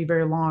days can be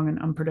very long and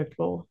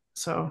unpredictable.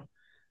 So,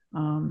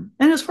 and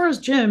as far as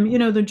gym,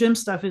 the gym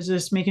stuff is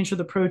just making sure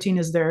the protein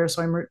is there,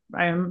 so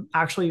I am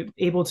actually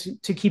able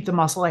to keep the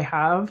muscle I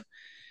have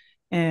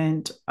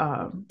and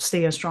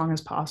stay as strong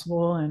as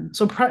possible. And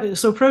so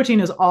protein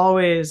is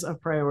always a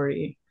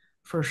priority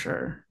for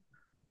sure.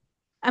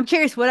 I'm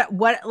curious, what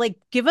like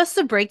give us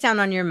the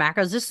breakdown on your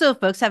macros, just so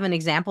folks have an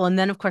example. And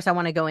then of course I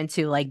want to go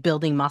into like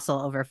building muscle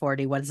over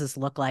 40. What does this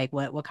look like?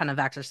 What kind of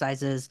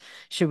exercises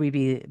should we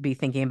be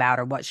thinking about,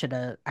 or what should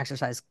a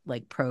exercise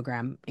like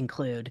program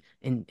include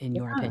in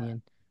your Yeah.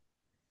 opinion?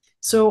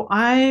 So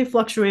I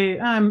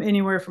fluctuate. I'm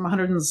anywhere from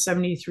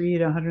 173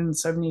 to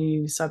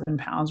 177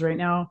 pounds right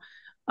now.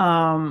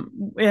 I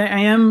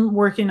am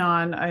working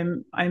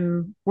on.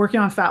 I'm working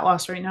on fat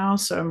loss right now,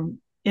 so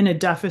I'm in a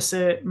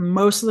deficit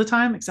most of the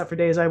time, except for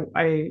days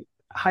I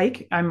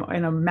hike. I'm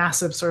in a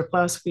massive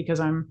surplus because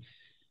I'm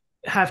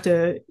have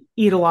to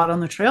eat a lot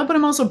on the trail, but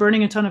I'm also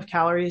burning a ton of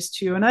calories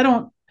too. And I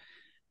don't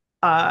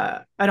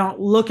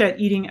look at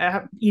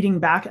eating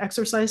back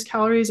exercise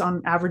calories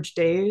on average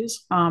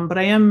days, but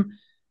I am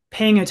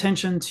paying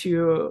attention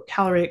to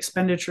calorie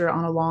expenditure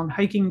on a long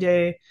hiking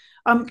day,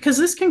 because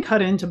this can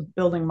cut into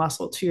building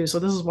muscle too. So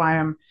this is why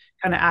I'm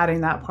kind of adding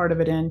that part of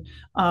it in.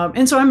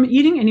 And so I'm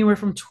eating anywhere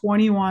from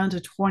 21 to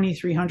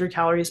 2,300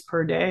 calories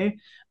per day.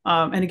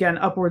 And again,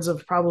 upwards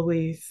of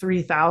probably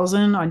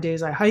 3,000 on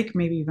days I hike,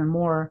 maybe even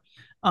more.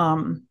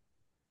 Um,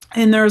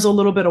 and there's a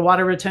little bit of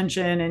water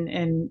retention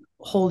and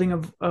holding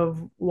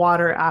of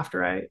water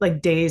after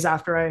like days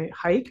after I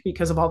hike,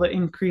 because of all the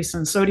increase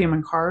in sodium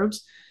and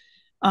carbs.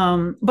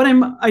 But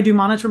I do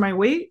monitor my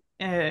weight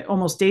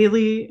almost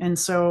daily. And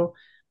so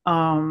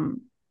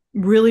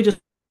really just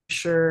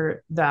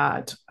sure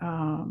that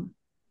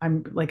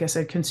I'm, like I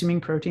said,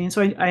 consuming protein.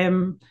 So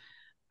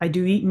I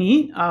do eat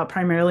meat.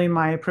 Primarily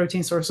my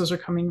protein sources are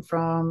coming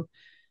from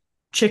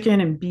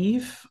chicken and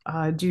beef.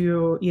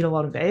 Do eat a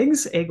lot of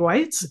eggs, egg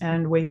whites,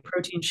 and whey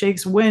protein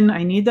shakes when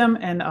I need them,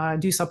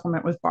 and do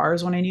supplement with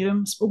bars when I need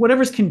them. So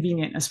whatever's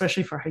convenient,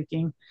 especially for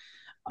hiking.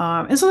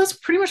 And so that's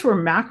pretty much where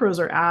macros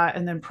are at.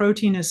 And then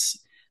protein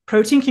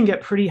can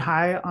get pretty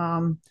high.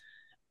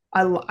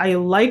 I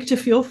like to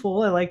feel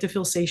full. I like to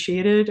feel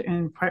satiated,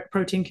 and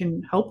protein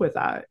can help with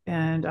that.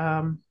 And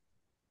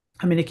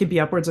I mean, it could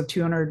be upwards of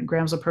 200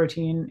 grams of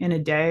protein in a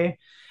day,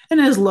 and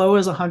as low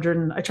as 100.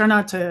 And I try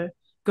not to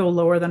go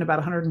lower than about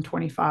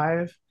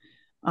 125.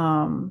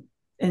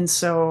 And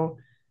so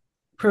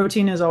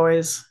protein is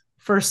always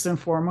first and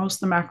foremost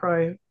the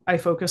macro I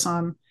focus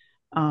on.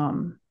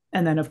 And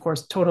then of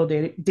course, total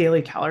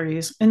daily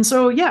calories. And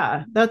so,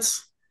 yeah,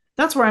 that's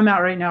where I'm at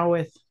right now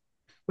with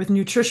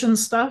nutrition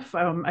stuff.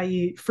 I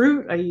eat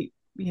fruit. I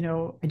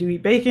do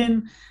eat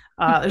bacon.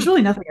 There's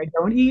really nothing I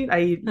don't eat.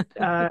 I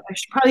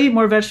should probably eat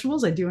more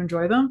vegetables. I do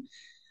enjoy them.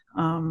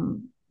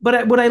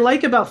 But what I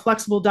like about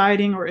flexible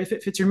dieting, or if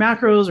it fits your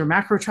macros or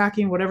macro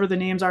tracking, whatever the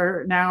names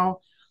are now,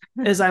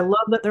 is I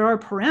love that there are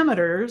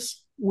parameters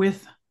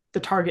with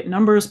the target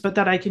numbers, but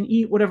that I can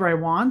eat whatever I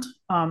want.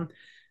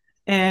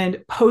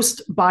 And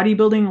post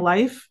bodybuilding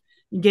life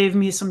gave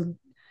me some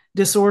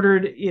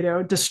disordered,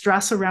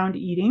 distress around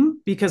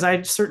eating, because I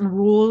had certain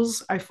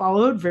rules I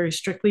followed very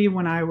strictly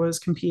when I was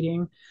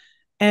competing.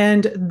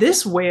 And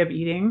this way of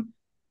eating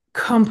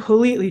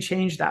completely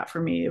changed that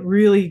for me. It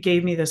really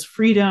gave me this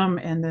freedom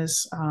and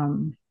this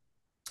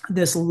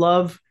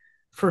love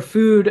for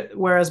food,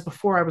 whereas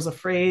before I was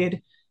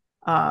afraid.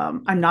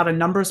 I'm not a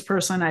numbers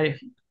person. I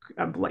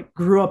like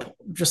grew up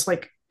just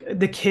like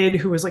the kid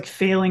who was like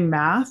failing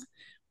math,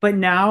 but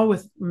now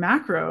with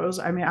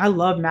macros, I mean, I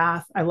love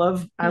math. I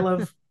love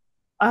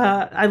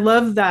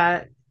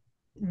that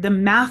the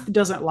math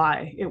doesn't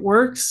lie. It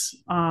works.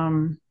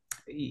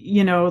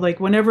 Like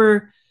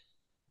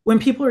when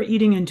people are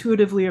eating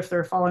intuitively, if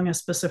they're following a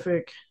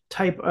specific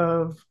type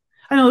of,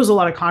 I know there's a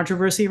lot of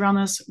controversy around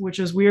this, which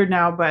is weird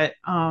now, but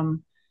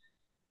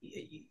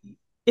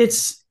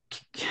it's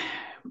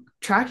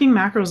tracking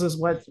macros is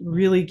what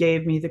really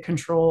gave me the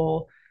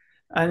control.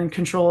 And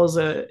control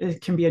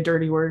it can be a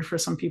dirty word for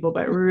some people,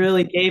 but it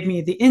really gave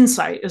me the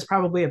insight, is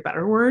probably a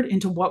better word,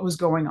 into what was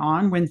going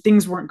on when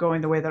things weren't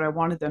going the way that I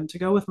wanted them to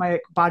go with my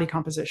body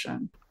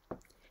composition.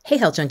 Hey,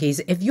 health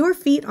junkies, if your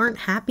feet aren't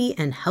happy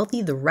and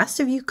healthy, the rest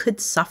of you could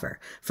suffer,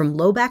 from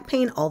low back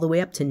pain all the way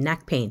up to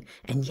neck pain.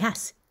 And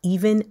yes,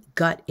 even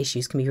gut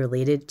issues can be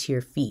related to your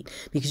feet,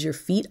 because your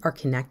feet are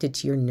connected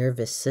to your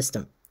nervous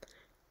system.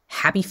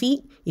 Happy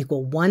feet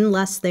equal one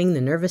less thing the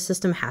nervous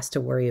system has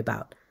to worry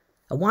about.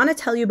 I want to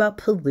tell you about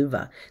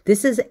Peluva.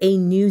 This is a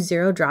new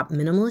zero-drop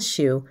minimalist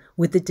shoe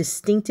with a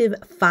distinctive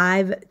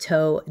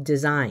 5-toe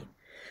design.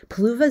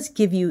 Peluvas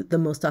give you the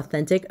most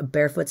authentic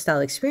barefoot style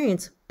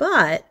experience,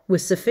 but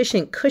with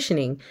sufficient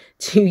cushioning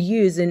to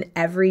use in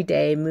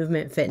everyday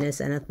movement,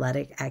 fitness, and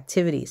athletic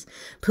activities.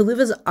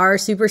 Peluvas are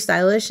super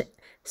stylish,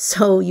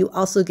 so you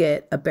also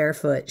get a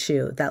barefoot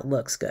shoe that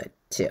looks good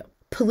too.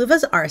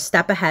 Peluvas are a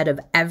step ahead of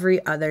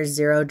every other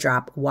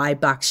zero-drop wide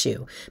box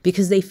shoe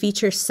because they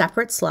feature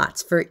separate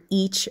slots for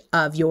each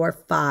of your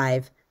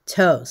 5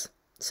 toes.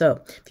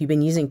 So if you've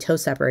been using toe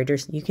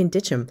separators, you can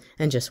ditch them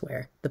and just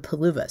wear the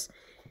Peluvas.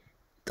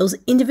 Those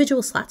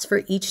individual slots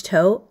for each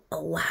toe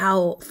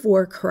allow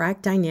for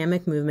correct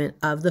dynamic movement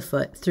of the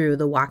foot through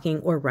the walking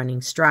or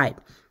running stride,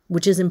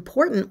 which is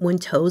important when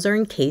toes are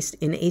encased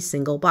in a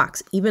single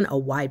box, even a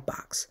wide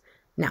box.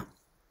 Now,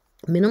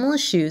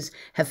 minimalist shoes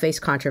have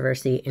faced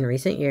controversy in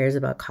recent years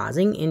about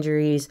causing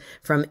injuries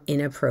from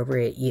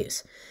inappropriate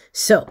use.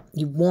 So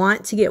you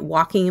want to get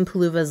walking in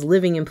Peluvas,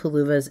 living in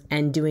Peluvas,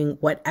 and doing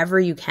whatever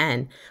you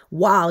can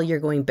while you're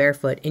going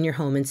barefoot in your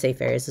home and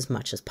safe areas as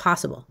much as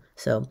possible.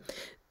 So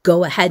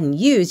go ahead and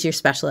use your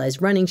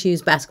specialized running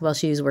shoes, basketball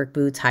shoes, work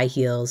boots, high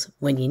heels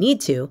when you need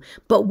to,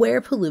 but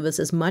wear Peluvas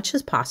as much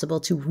as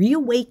possible to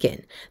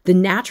reawaken the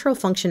natural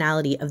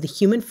functionality of the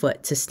human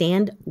foot to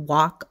stand,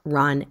 walk,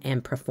 run,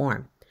 and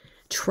perform.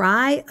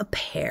 Try a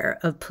pair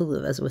of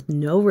Peluvas with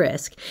no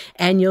risk,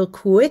 and you'll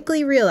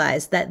quickly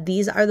realize that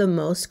these are the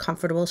most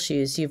comfortable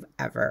shoes you've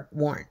ever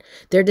worn.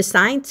 They're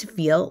designed to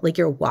feel like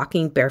you're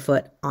walking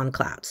barefoot on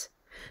clouds.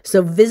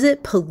 So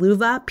visit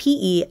Peluva,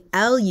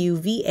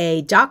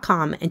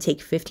 Peluva.com and take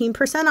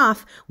 15%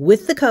 off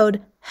with the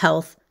code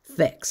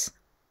HEALTHFIX.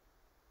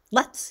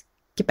 Let's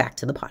get back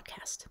to the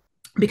podcast.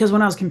 Because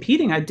when I was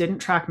competing, I didn't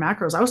track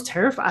macros. I was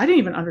terrified. I didn't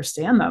even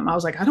understand them. I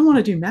was like, I don't want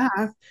to do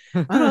math.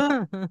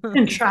 I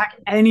didn't track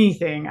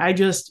anything. I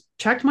just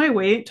checked my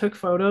weight, took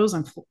photos,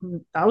 and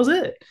that was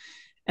it.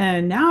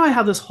 And now I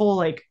have this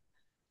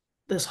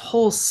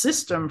whole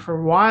system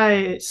for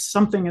why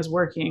something is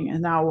working.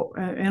 And now,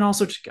 and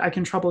also I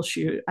can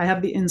troubleshoot. I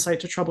have the insight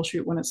to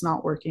troubleshoot when it's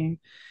not working.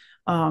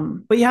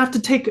 But you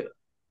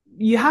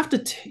have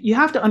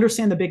to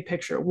understand the big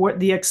picture, what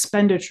the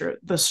expenditure,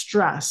 the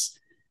stress,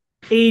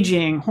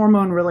 aging,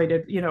 hormone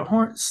related,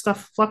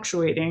 stuff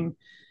fluctuating.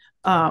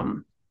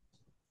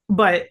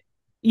 but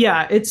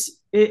yeah, it's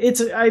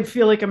I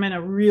feel like I'm in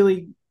a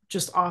really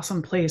just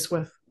awesome place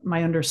with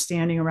my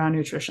understanding around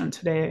nutrition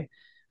today,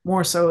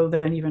 more so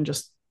than even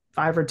just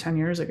 5 or 10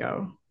 years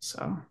ago.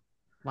 So,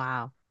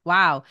 Wow.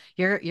 Wow.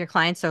 Your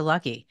clients are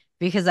lucky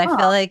because I feel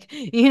huh. like,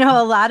 you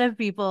know, a lot of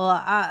people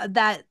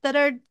that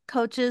are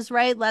coaches,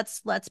 right?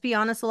 Let's be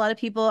honest, a lot of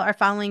people are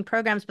following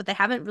programs, but they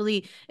haven't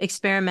really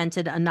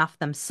experimented enough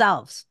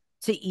themselves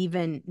to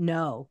even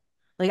know.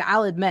 Like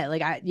I'll admit,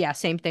 like yeah,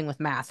 same thing with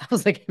math. I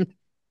was like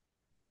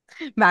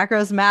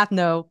macros math,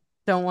 no,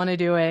 don't want to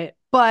do it.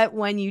 But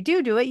when you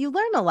do it, you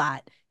learn a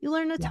lot. You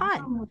learn a Yeah.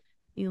 ton.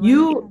 You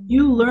learn a ton.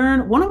 You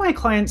learn. One of my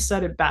clients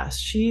said it best.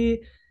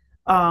 She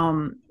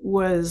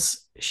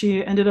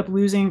ended up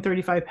losing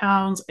 35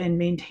 pounds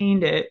and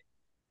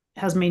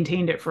has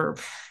maintained it for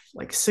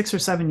like 6 or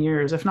 7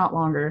 years, if not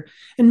longer.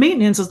 And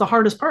maintenance is the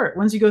hardest part.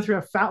 Once you go through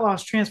a fat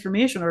loss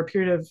transformation or a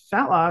period of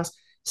fat loss,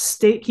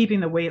 keeping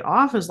the weight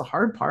off is the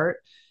hard part.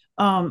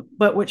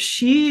 But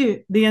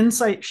the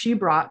insight she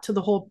brought to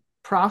the whole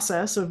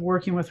process of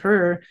working with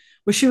her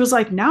was she was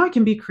like, now I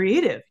can be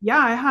creative. Yeah,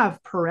 I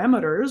have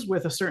parameters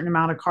with a certain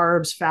amount of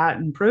carbs, fat,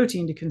 and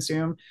protein to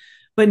consume.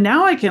 But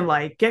now I can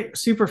like get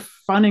super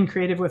fun and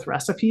creative with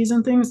recipes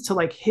and things to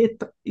like fit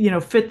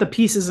the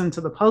pieces into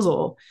the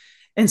puzzle.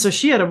 And so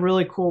she had a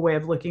really cool way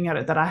of looking at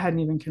it that I hadn't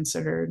even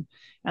considered.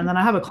 And then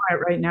I have a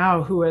client right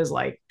now who is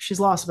like, she's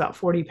lost about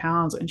 40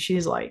 pounds and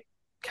she's like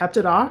kept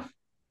it off,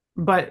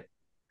 but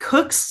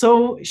cooks.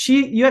 So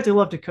you have to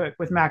love to cook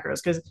with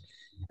macros because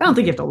I don't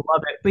think you have to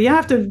love it, but you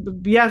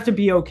have to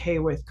be okay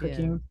with Yeah.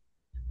 cooking.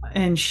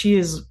 And she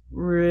is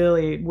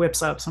really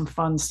whips up some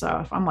fun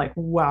stuff. I'm like,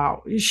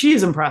 wow,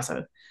 she's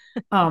impressive.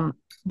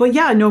 But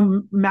yeah,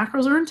 no,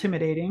 macros are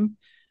intimidating.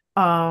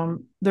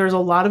 There's a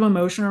lot of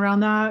emotion around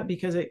that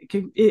because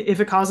if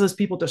it causes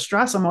people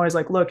distress, I'm always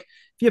like, look, if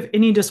you have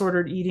any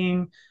disordered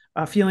eating,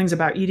 feelings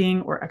about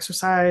eating or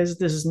exercise,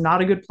 this is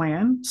not a good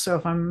plan. So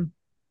if I'm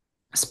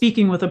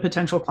speaking with a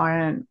potential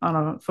client on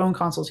a phone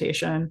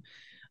consultation,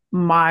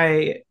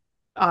 my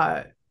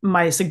uh,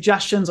 my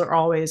suggestions are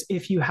always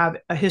if you have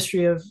a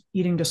history of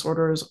eating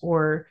disorders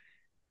or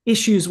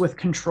issues with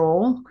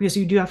control, because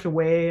you do have to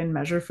weigh and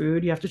measure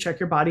food. You have to check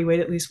your body weight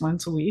at least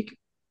once a week.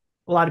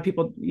 A lot of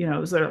people,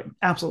 they're like,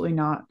 absolutely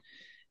not.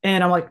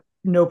 And I'm like,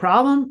 no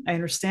problem. I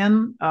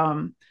understand.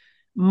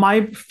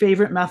 My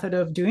favorite method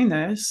of doing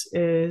this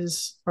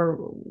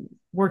or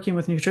working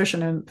with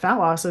nutrition and fat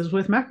loss is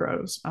with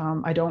macros.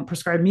 I don't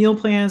prescribe meal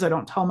plans. I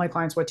don't tell my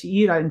clients what to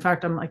eat. In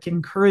fact, I'm like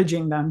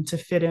encouraging them to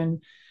fit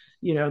in,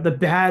 the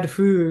bad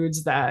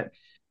foods that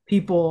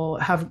people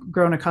have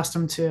grown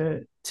accustomed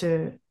to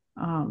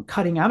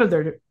cutting out of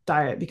their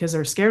diet because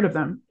they're scared of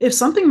them. If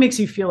something makes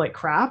you feel like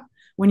crap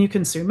when you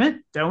consume it,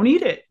 don't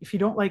eat it. If you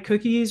don't like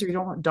cookies or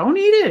don't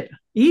eat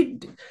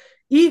it.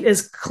 Eat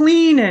as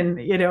clean and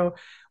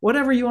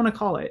whatever you want to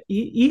call it.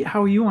 Eat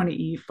how you want to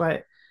eat.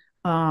 But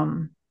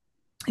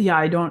yeah,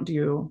 I don't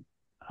do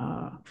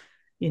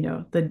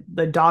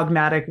the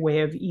dogmatic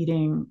way of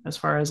eating as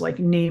far as like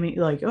naming,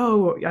 like,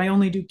 oh, I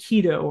only do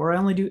keto or I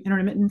only do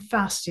intermittent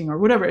fasting or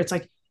whatever. It's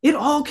like it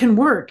all can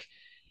work.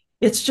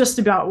 It's just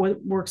about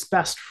what works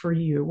best for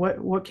you.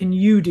 What can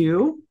you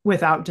do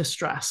without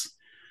distress,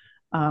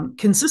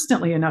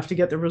 consistently enough to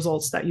get the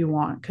results that you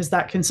want? Because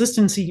that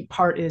consistency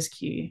part is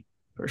key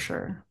for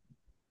sure.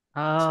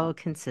 Oh, So,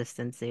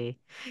 consistency.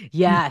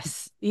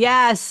 Yes.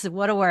 Yes.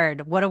 What a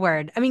word. What a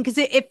word. I mean, because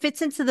it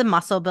fits into the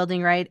muscle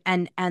building, right?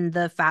 And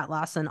the fat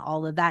loss and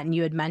all of that. And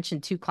you had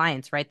mentioned two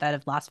clients, right, that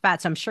have lost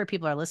fat. So I'm sure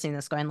people are listening to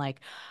this going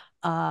like,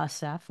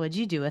 Steph, what'd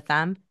you do with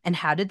them? And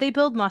how did they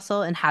build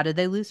muscle? And how did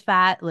they lose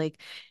fat? Like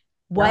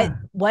yeah,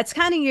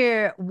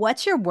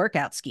 what's your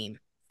workout scheme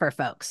for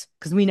folks?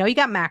 Because we know you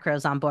got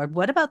macros on board.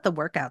 What about the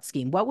workout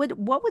scheme? What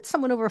would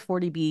someone over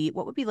 40 be?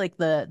 What would be like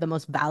the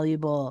most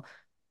valuable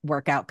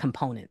workout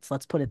components?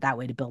 Let's put it that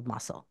way to build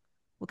muscle.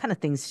 What kind of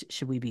things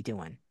should we be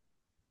doing?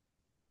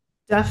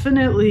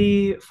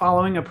 definitely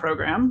following a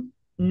program,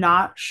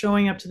 not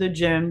showing up to the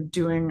gym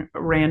doing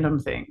random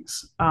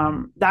things.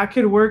 That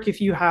could work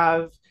if you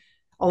have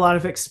a lot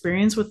of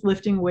experience with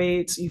lifting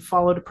weights, you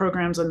followed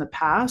programs in the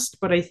past,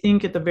 but I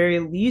think at the very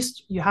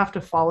least, you have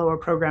to follow a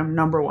program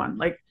number one,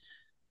 like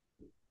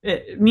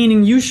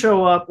meaning you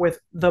show up with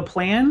the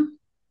plan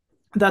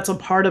that's a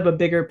part of a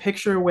bigger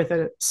picture with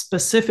a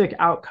specific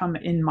outcome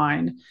in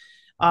mind.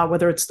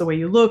 Whether it's the way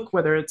you look,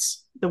 whether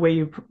it's the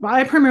way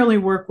I primarily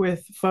work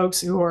with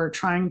folks who are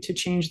trying to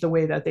change the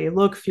way that they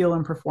look, feel,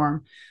 and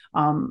perform.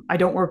 I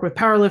don't work with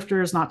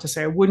powerlifters, not to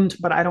say I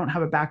wouldn't, but I don't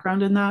have a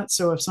background in that.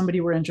 So if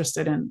somebody were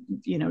interested in,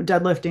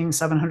 deadlifting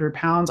 700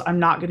 pounds, I'm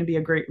not going to be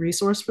a great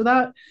resource for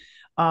that.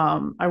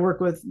 I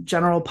work with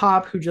general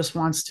pop who just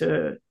wants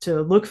to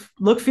look,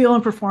 feel,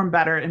 and perform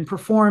better. And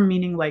perform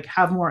meaning like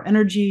have more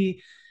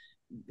energy,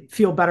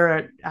 feel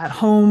better at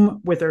home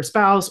with their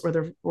spouse or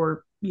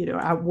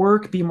at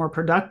work, be more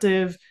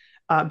productive,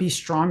 be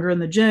stronger in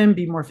the gym,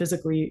 be more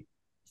physically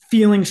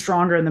feeling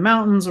stronger in the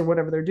mountains or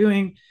whatever they're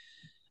doing.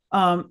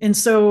 And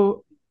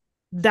so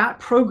that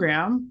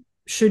program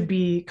should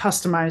be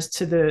customized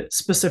to the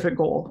specific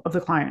goal of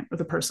the client or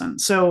the person.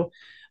 So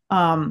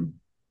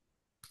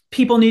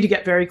people need to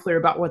get very clear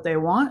about what they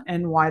want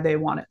and why they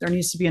want it. There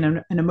needs to be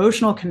an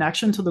emotional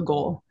connection to the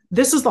goal.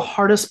 This is the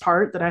hardest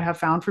part that I have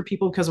found for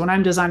people, because when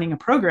I'm designing a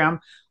program,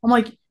 I'm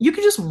like, you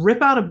can just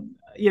rip out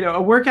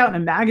a workout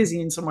in a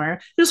magazine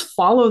somewhere, just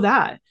follow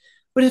that.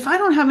 But if I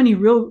don't have any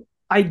real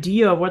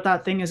idea of what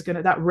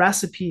that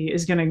recipe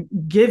is gonna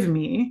give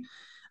me,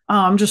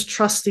 I'm just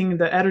trusting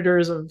the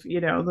editors of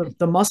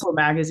the muscle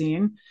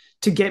magazine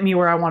to get me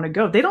where I want to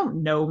go. They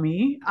don't know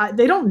me.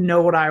 They don't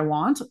know what I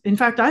want. In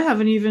fact, I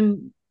haven't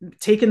even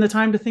taken the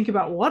time to think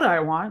about what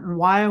I want and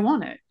why I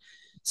want it.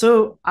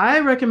 So I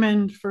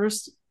recommend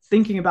first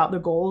thinking about the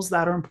goals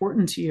that are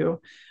important to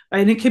you.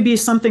 And it could be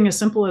something as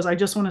simple as, I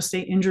just want to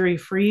stay injury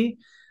free,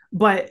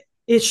 but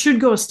it should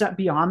go a step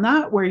beyond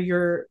that, where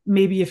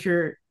if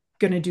you're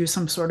going to do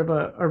some sort of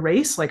a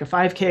race, like a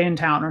 5K in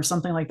town or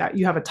something like that,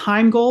 you have a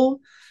time goal.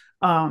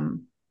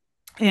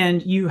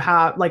 And you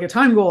have like a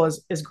time goal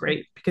is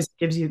great, because it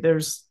gives you,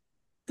 there's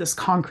this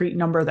concrete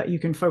number that you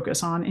can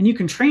focus on and you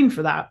can train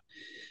for that.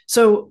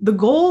 So the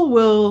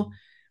goal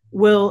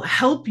will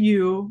help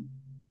you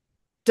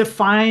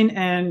define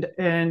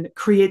and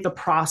create the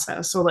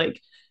process. So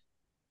like,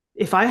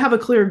 if I have a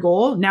clear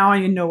goal, now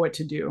I know what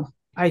to do.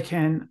 I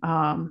can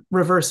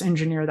reverse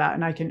engineer that,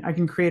 and I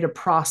can create a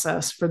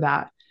process for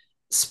that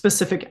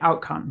specific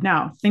outcome.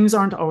 Now, things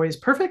aren't always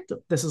perfect.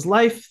 This is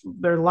life.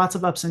 There are lots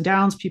of ups and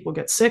downs. People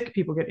get sick,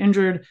 people get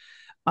injured.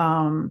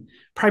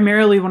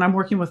 Primarily when I'm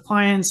working with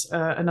clients,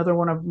 another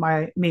one of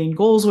my main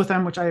goals with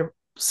them, which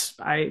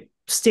I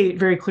state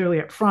very clearly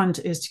up front,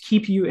 is to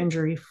keep you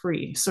injury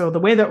free. So the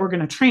way that we're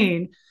going to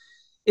train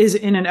is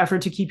in an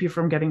effort to keep you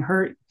from getting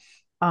hurt,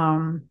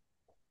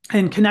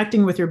 and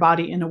connecting with your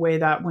body in a way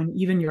that when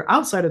even you're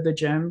outside of the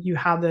gym, you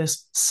have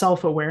this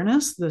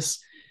self-awareness, this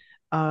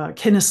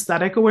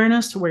kinesthetic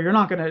awareness, to where you're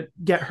not going to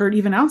get hurt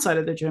even outside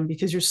of the gym,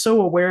 because you're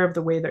so aware of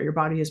the way that your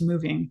body is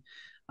moving.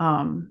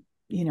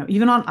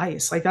 Even on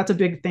ice, like that's a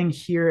big thing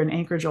here in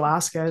Anchorage,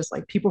 Alaska, is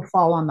like people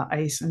fall on the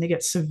ice and they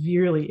get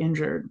severely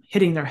injured,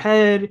 hitting their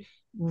head,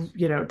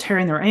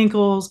 tearing their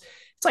ankles.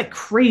 It's like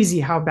crazy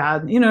how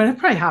bad, it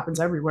probably happens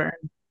everywhere,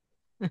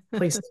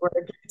 places where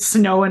it gets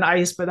snow and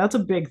ice, but that's a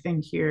big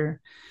thing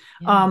here.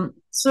 Yeah.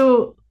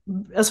 So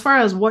as far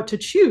as what to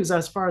choose,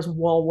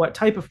 what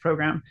type of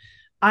program,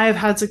 I have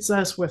had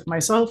success for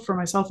myself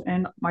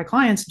and my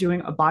clients,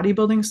 doing a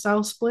bodybuilding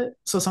style split.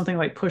 So something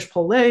like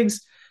push-pull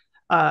legs,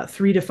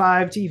 3 to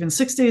 5 to even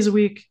 6 days a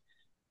week,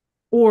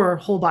 or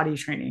whole body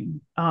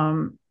training.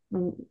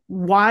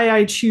 Why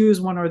I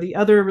choose one or the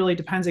other really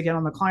depends, again,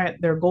 on the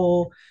client, their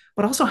goal,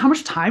 but also how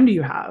much time do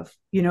you have?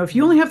 If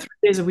you only have 3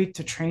 days a week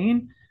to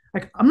train,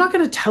 like, I'm not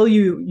going to tell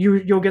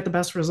you'll get the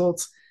best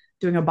results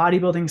doing a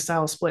bodybuilding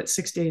style split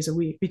 6 days a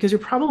week, because you're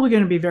probably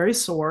going to be very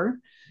sore,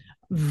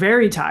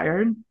 very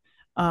tired.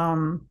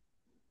 And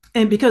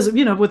because,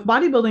 with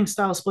bodybuilding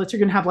style splits, you're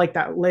going to have like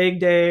that leg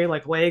day,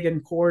 like leg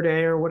and core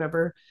day or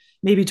whatever,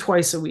 maybe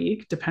twice a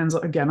week, depends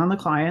again on the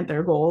client,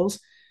 their goals.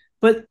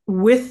 But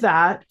with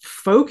that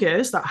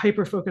focus, that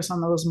hyper focus on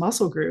those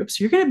muscle groups,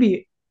 you're going to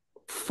be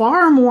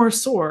far more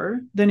sore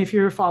than if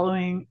you're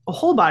following a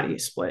whole body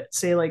split,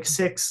 say like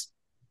 6,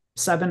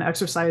 7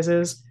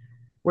 exercises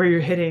where you're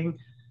hitting,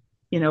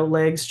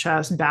 legs,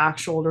 chest, back,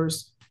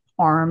 shoulders,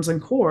 arms,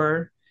 and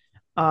core.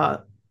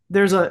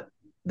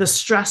 The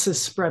stress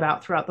is spread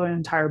out throughout the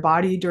entire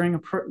body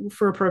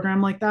for a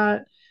program like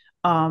that.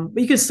 But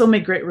you can still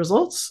make great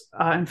results.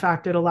 In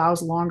fact, it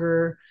allows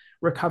longer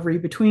recovery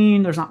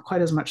between. There's not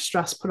quite as much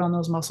stress put on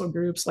those muscle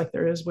groups like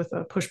there is with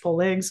push-pull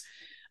legs.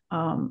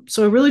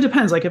 So it really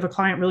depends. Like if a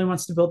client really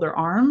wants to build their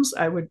arms,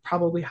 I would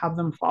probably have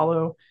them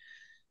follow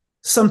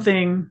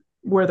something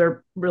where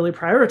they're really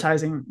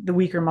prioritizing the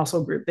weaker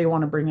muscle group they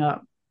want to bring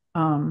up.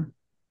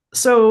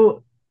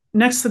 So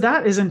next to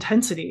that is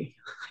intensity.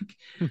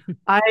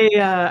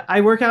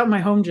 I work out in my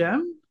home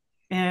gym,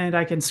 and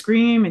I can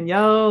scream and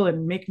yell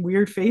and make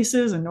weird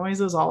faces and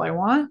noises all I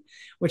want,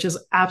 which is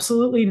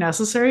absolutely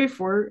necessary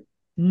for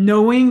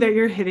knowing that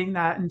you're hitting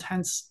that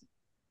intense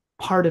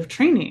part of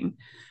training.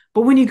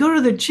 But when you go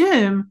to the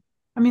gym,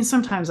 I mean,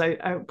 sometimes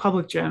I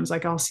public gyms,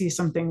 like I'll see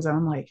some things and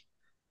I'm like,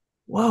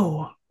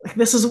 whoa, like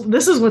this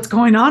is what's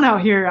going on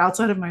out here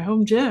outside of my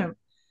home gym.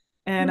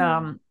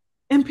 And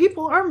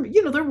people are,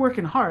 they're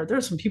working hard.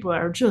 There's some people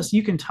that are just,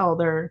 you can tell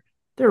they're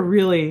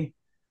really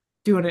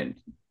doing it.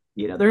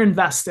 They're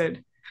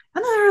invested.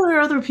 And then there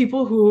are other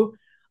people who,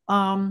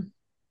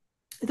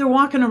 they're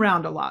walking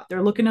around a lot.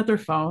 They're looking at their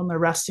phone. They're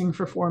resting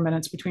for 4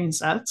 minutes between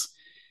sets.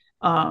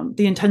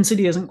 The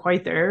intensity isn't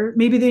quite there.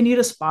 Maybe they need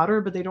a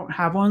spotter, but they don't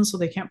have one, so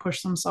they can't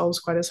push themselves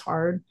quite as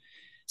hard.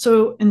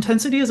 So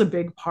intensity is a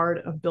big part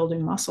of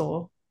building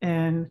muscle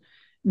and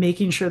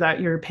making sure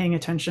that you're paying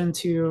attention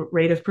to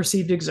rate of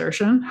perceived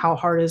exertion. How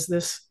hard is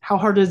this? How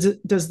hard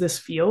does this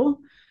feel?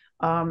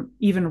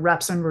 Even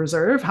reps in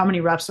reserve. How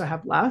many reps do I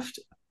have left?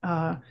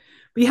 But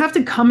you have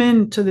to come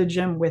into the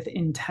gym with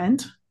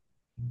intent.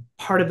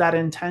 Part of that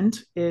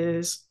intent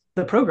is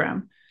the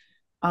program.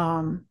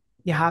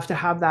 You have to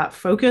have that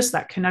focus,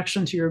 that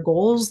connection to your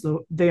goals,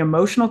 the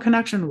emotional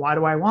connection. Why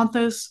do I want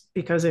this?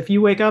 Because if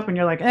you wake up and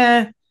you're like,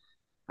 I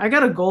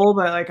got a goal,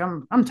 but like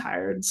I'm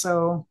tired.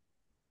 So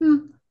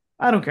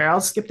I don't care.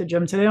 I'll skip the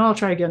gym today and I'll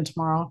try again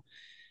tomorrow.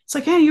 It's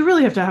like, you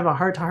really have to have a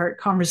heart-to-heart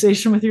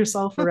conversation with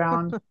yourself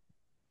around,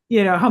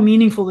 how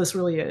meaningful this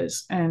really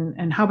is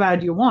and how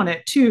bad you want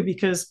it too,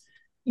 because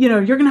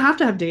you're gonna have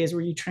to have days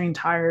where you train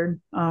tired.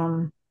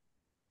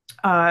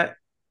 Uh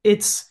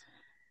it's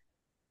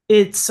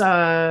it's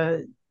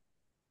again,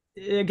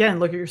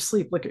 look at your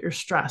sleep, look at your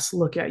stress,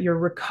 look at your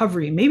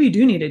recovery. Maybe you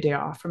do need a day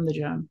off from the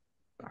gym.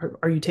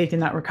 Are you taking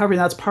that recovery?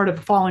 That's part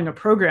of following a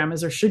program,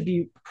 is there should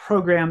be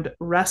programmed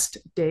rest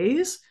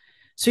days.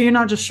 So you're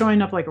not just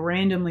showing up like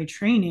randomly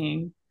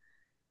training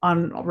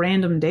on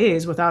random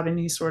days without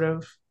any sort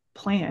of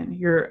plan.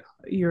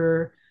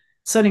 You're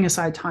setting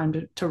aside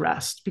time to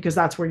rest, because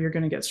that's where you're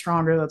going to get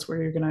stronger. That's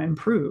where you're going to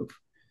improve.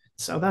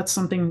 So that's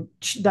something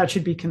that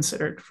should be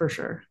considered for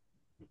sure.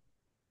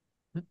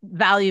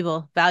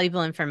 Valuable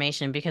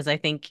information, because I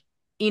think,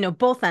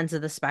 both ends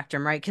of the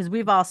spectrum, right? Because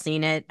we've all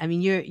seen it. I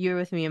mean, you're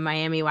with me in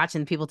Miami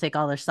watching people take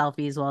all their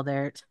selfies while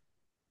they're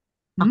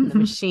on the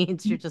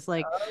machines. You're just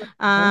like,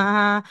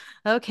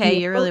 okay,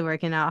 you're really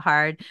working out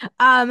hard.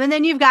 And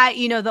then you've got,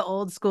 the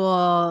old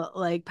school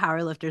like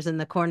power lifters in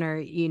the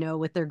corner,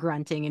 with their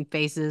grunting and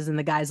faces, and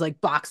the guys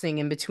like boxing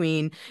in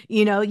between.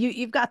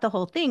 You've got the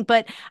whole thing.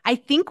 But I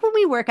think when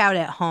we work out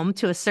at home,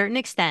 to a certain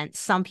extent,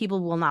 some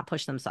people will not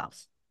push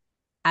themselves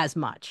as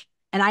much.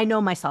 And I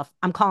know myself,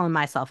 I'm calling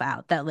myself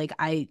out that, like,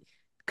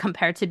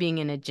 compared to being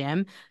in a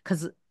gym,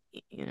 because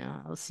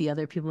I'll see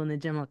other people in the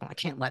gym like, I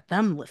can't let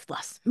them lift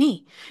less than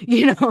me.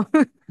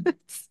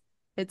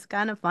 It's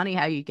kind of funny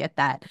how you get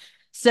that.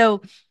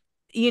 So,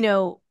 you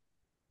know,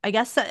 I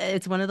guess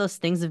it's one of those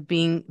things of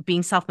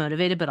being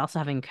self-motivated, but also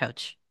having a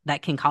coach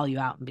that can call you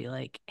out and be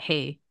like,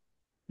 hey,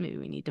 maybe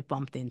we need to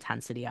bump the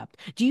intensity up.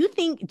 Do you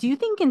think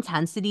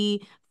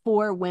intensity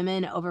for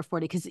women over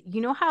 40, because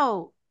you know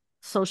how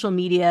social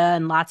media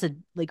and lots of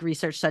like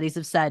research studies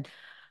have said,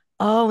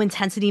 oh,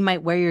 intensity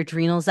might wear your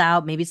adrenals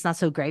out. Maybe it's not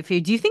so great for you.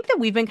 Do you think that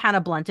we've been kind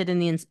of blunted in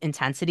the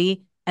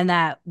intensity, and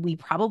that we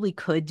probably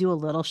could do a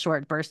little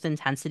short burst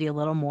intensity a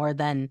little more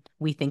than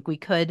we think we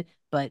could,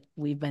 but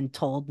we've been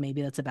told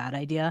maybe that's a bad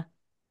idea?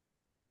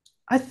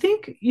 I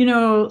think,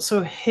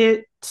 so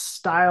HIIT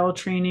style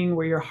training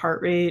where your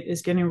heart rate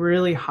is getting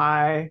really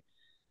high,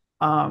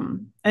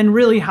 and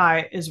really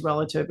high is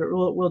relative. It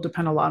will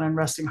depend a lot on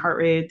resting heart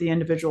rate, the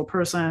individual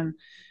person.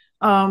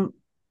 Um,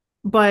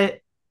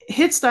 but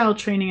HIIT style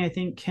training, I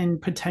think, can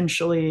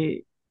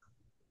potentially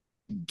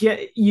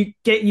get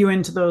you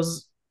into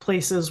those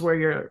places where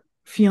you're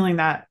feeling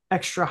that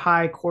extra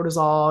high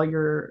cortisol,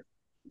 you're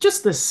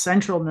just this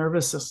central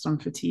nervous system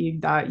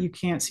fatigue that you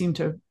can't seem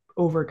to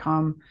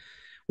overcome.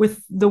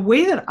 With the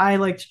way that I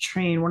like to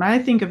train, when I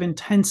think of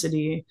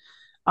intensity,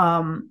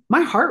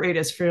 my heart rate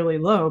is fairly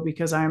low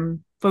because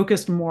I'm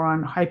focused more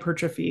on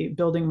hypertrophy,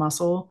 building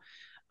muscle.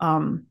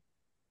 Um,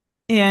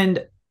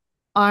 and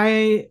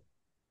I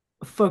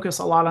focus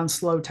a lot on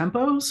slow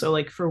tempo. So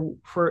like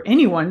for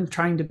anyone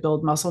trying to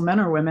build muscle, men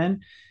or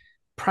women,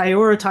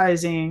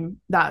 prioritizing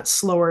that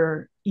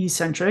slower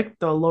eccentric,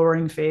 the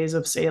lowering phase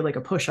of, say, like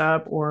a push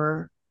up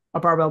or a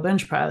barbell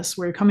bench press,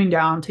 where you're coming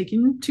down,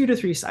 taking 2 to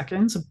 3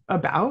 seconds,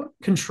 about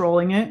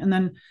controlling it, and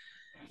then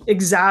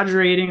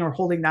exaggerating or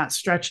holding that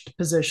stretched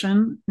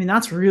position. I mean,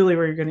 that's really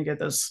where you're going to get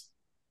this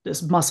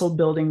muscle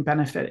building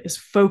benefit, is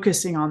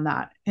focusing on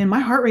that. And my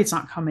heart rate's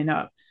not coming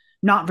up,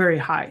 not very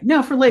high.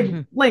 Now for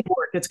leg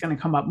work, it's going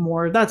to come up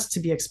more. That's to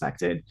be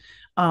expected.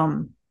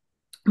 But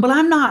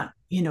I'm not,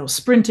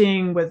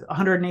 sprinting with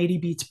 180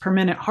 beats per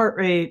minute heart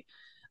rate.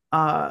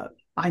 I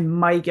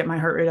might get my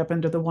heart rate up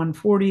into the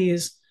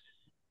 140s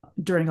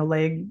during a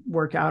leg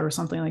workout or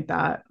something like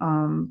that.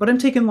 But I'm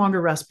taking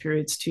longer rest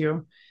periods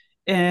too.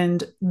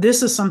 And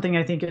this is something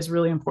I think is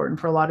really important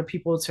for a lot of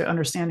people to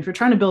understand. If you're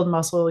trying to build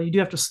muscle, you do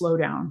have to slow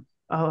down.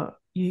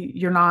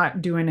 You're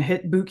not doing a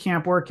HIIT boot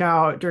camp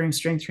workout during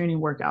strength training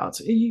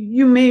workouts.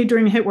 You may,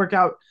 during a HIIT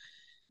workout,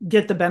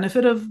 get the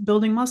benefit of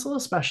building muscle,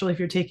 especially if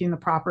you're taking the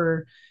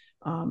proper,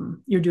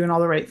 you're doing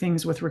all the right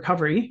things with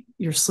recovery.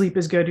 Your sleep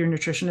is good, your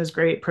nutrition is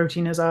great,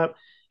 protein is up,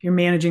 you're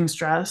managing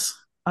stress.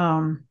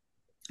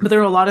 But there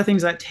are a lot of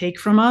things that take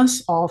from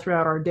us all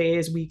throughout our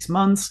days, weeks,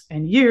 months,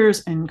 and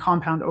years, and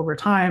compound over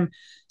time,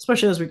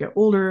 especially as we get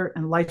older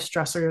and life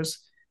stressors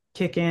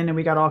kick in, and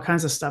we got all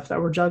kinds of stuff that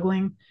we're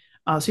juggling.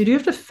 So you do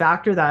have to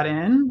factor that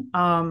in.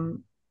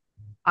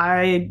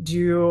 I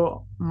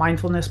do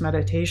mindfulness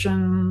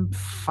meditation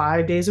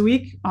 5 days a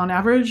week on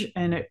average,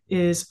 and it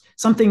is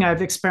something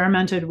I've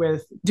experimented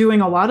with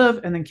doing a lot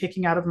of, and then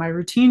kicking out of my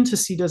routine to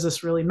see, does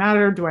this really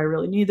matter? Do I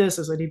really need this?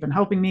 Is it even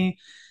helping me?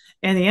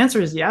 And the answer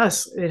is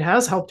yes, it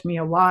has helped me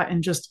a lot.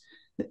 And just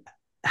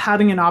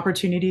having an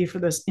opportunity for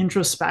this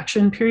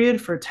introspection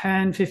period for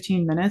 10,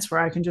 15 minutes where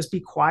I can just be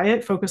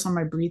quiet, focus on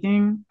my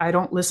breathing. I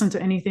don't listen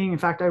to anything. In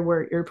fact, I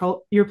wear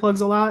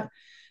earplugs a lot.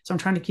 So I'm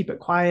trying to keep it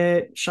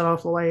quiet, shut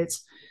off the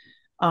lights.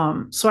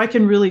 So I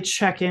can really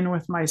check in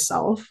with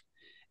myself.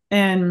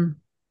 And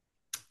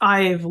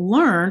I've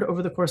learned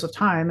over the course of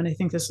time, and I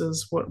think this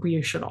is what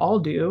we should all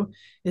do,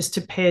 is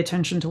to pay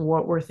attention to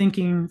what we're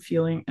thinking,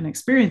 feeling, and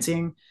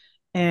experiencing.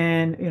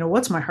 And,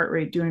 what's my heart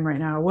rate doing right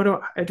now? What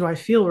do I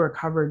feel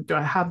recovered? Do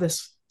I have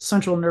this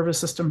central nervous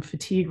system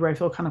fatigue where I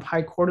feel kind of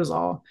high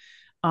cortisol?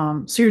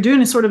 So you're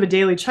doing a sort of a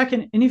daily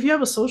check-in. And if you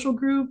have a social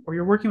group or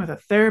you're working with a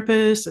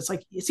therapist,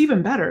 it's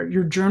even better.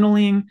 You're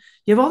journaling.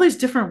 You have all these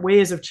different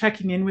ways of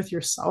checking in with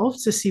yourself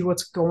to see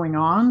what's going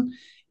on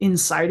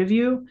inside of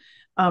you.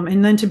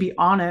 And then to be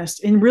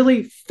honest and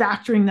really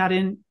factoring that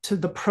into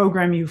the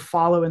program you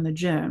follow in the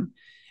gym.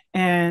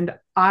 And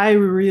I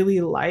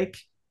really like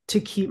to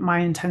keep my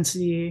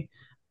intensity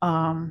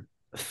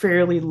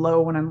fairly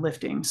low when I'm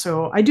lifting.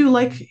 So I do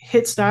like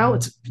HIIT style.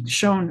 It's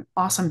shown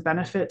awesome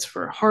benefits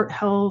for heart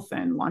health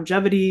and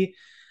longevity,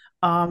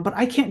 but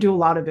I can't do a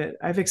lot of it.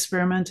 I've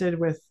experimented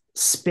with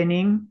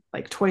spinning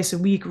like twice a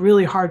week,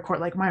 really hardcore.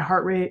 Like my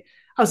heart rate,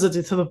 I was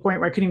to the point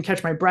where I couldn't even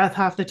catch my breath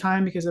half the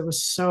time because it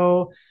was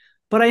so,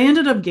 but I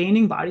ended up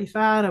gaining body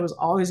fat. I was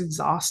always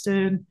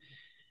exhausted.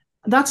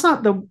 That's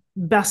not the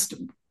best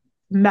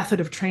method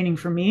of training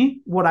for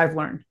me, what I've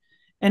learned.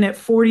 And at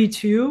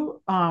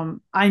 42,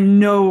 I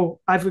know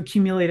I've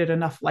accumulated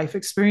enough life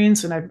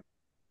experience and I've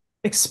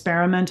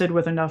experimented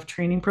with enough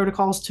training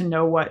protocols to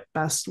know what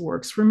best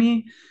works for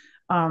me.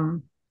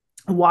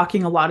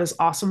 Walking a lot is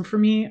awesome for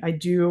me. I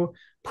do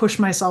push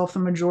myself. The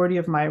majority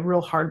of my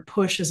real hard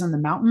push is in the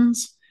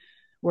mountains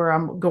where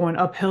I'm going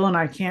uphill and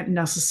I can't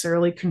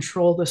necessarily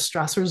control the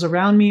stressors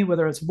around me,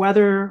 whether it's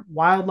weather,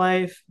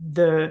 wildlife,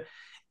 the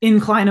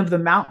incline of the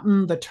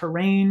mountain, the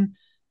terrain.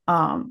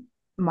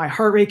 My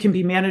heart rate can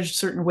be managed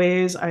certain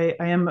ways. I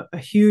am a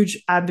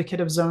huge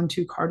advocate of zone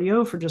 2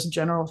 cardio for just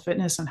general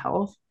fitness and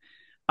health.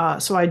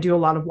 So I do a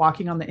lot of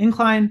walking on the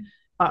incline,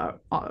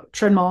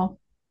 treadmill,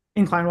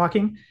 incline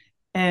walking,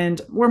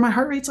 and where my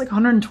heart rate's like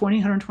 120,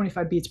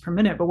 125 beats per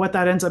minute. But what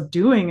that ends up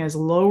doing is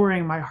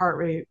lowering my heart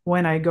rate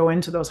when I go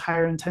into those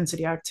higher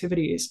intensity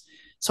activities.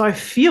 So I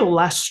feel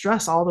less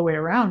stress all the way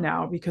around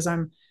now because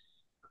I'm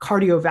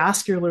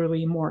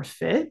cardiovascularly more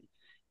fit.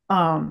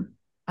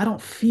 I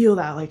don't feel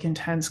that like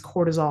intense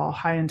cortisol,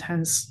 high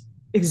intense,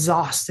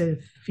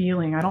 exhausted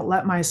feeling. I don't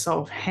let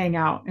myself hang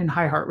out in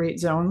high heart rate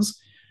zones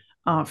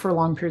for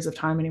long periods of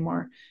time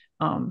anymore.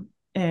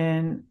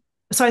 And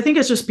so I think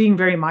it's just being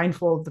very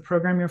mindful of the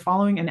program you're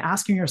following and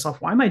asking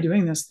yourself, why am I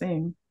doing this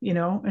thing?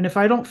 And if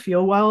I don't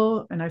feel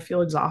well and I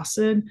feel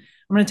exhausted,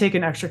 I'm going to take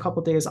an extra couple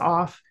of days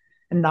off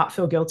and not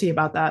feel guilty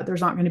about that.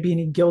 There's not going to be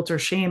any guilt or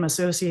shame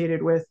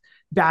associated with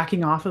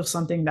backing off of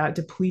something that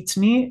depletes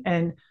me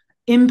and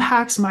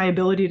impacts my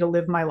ability to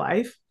live my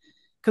life,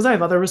 because I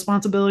have other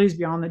responsibilities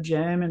beyond the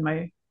gym and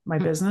my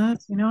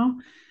business,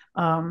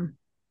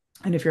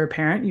 and if you're a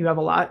parent, you have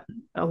a lot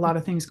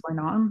of things going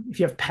on. If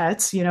you have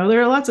pets,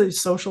 there are lots of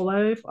social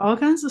life, all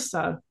kinds of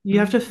stuff. You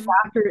have to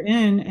factor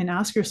in and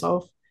ask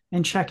yourself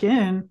and check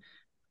in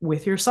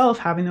with yourself,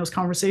 having those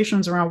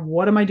conversations around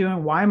what am I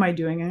doing? Why am I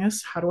doing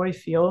this? How do I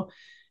feel?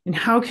 And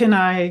how can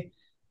I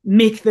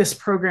make this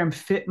program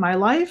fit my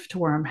life to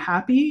where I'm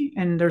happy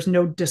and there's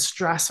no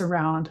distress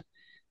around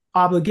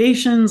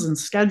obligations and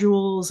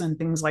schedules and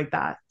things like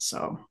that.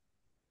 So,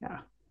 yeah.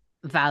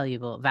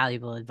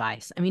 Valuable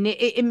advice. I mean,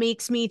 it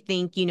makes me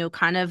think,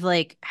 kind of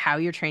like how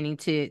you're training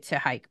to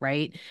hike,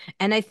 right?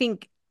 And I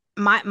think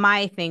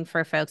my thing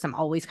for folks, I'm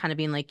always kind of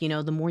being like,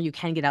 the more you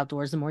can get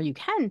outdoors, the more you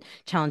can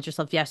challenge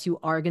yourself. Yes, you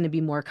are going to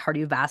be more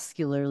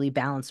cardiovascularly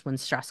balanced when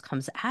stress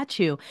comes at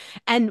you.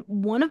 And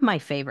one of my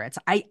favorites,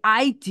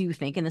 I do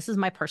think, and this is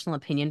my personal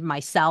opinion,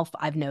 myself,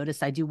 I've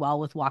noticed I do well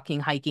with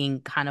walking,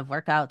 hiking kind of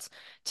workouts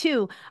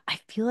too. I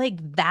feel like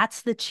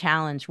that's the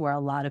challenge where a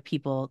lot of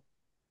people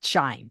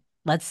shine.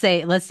 Let's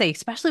say,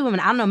 especially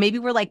women, I don't know, maybe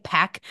we're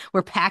pack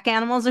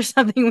animals or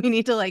something. We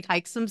need to like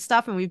hike some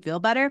stuff and we feel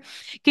better.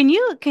 Can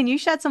you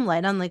shed some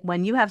light on like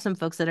when you have some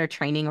folks that are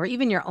training or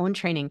even your own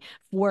training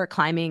for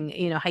climbing,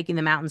 hiking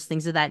the mountains,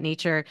 things of that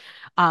nature?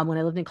 When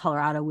I lived in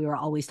Colorado, we were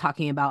always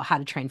talking about how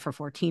to train for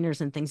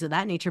 14ers and things of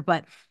that nature.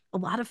 But a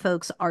lot of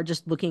folks are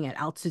just looking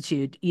at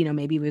altitude.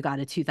 Maybe we've got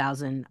a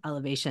 2,000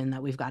 elevation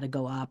that we've got to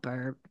go up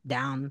or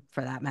down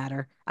for that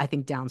matter. I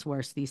think down's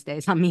worse these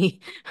days on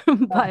me.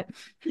 But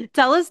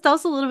tell us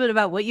a little bit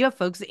about what you have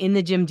folks in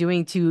the gym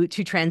doing to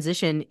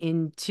transition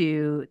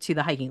into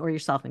the hiking, or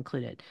yourself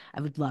included.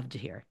 I would love to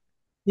hear.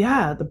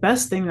 Yeah, the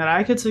best thing that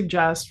I could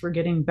suggest for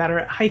getting better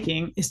at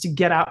hiking is to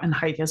get out and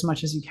hike as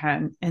much as you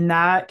can. And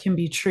that can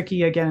be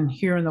tricky again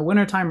here in the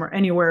wintertime or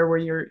anywhere where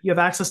you have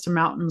access to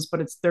mountains,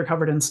 but they're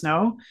covered in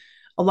snow.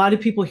 A lot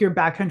of people here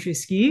backcountry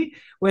ski,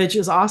 which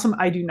is awesome.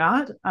 I do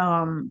not,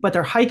 but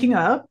they're hiking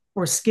up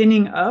or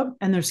skinning up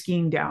and they're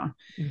skiing down.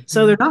 Mm-hmm.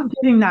 So they're not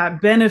getting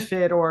that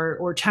benefit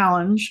or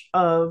challenge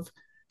of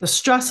the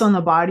stress on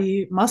the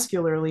body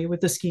muscularly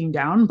with the skiing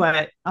down,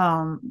 but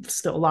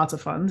still lots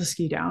of fun to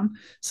ski down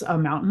a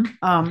mountain.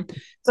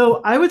 So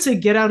I would say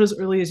get out as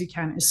early as you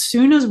can. As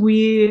soon as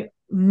we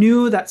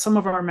knew that some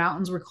of our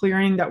mountains were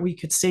clearing, that we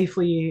could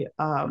safely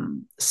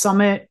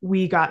summit,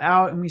 we got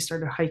out and we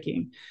started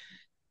hiking.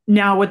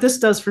 Now, what this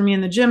does for me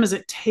in the gym is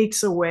it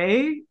takes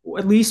away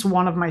at least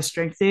one of my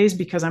strength days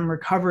because I'm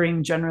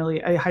recovering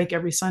generally. I hike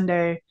every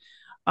Sunday.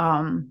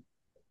 Um,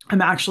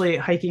 I'm actually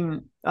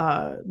hiking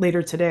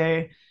later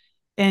today.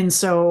 And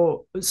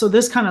so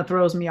this kind of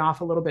throws me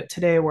off a little bit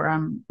today where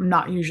I'm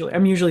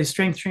usually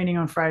strength training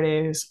on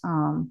Fridays,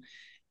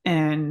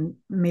 and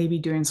maybe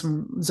doing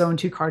some zone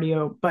 2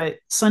 cardio, but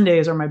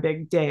Sundays are my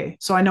big day.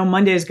 So I know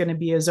Monday is going to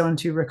be a zone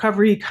 2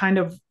 recovery kind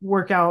of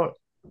workout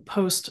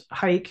post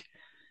hike.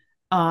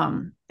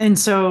 And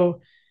so,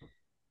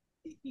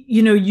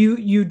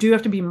 you do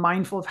have to be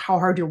mindful of how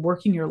hard you're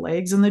working your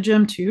legs in the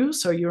gym too.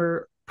 So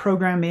your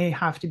program may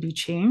have to be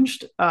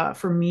changed.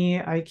 For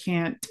me, I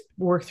can't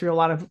work through a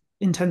lot of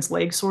intense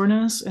leg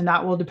soreness, and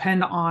that will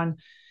depend on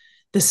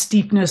the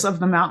steepness of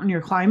the mountain you're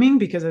climbing,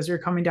 because as you're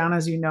coming down,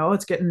 as you know,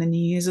 it's getting the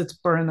knees, it's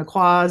burning the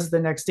quads. The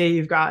next day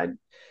you've got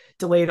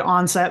delayed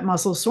onset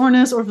muscle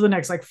soreness, or for the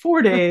next like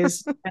 4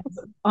 days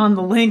on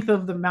the length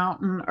of the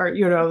mountain, or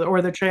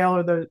or the trail,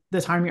 or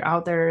the time you're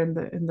out there in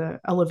the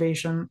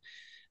elevation.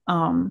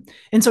 And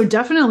so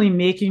definitely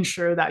making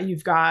sure that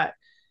you've got,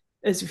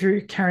 as if you're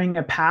carrying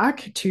a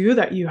pack too,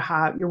 that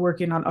you're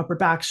working on upper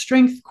back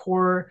strength,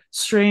 core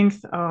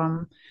strength.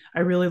 I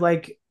really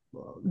like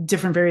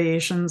different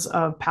variations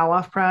of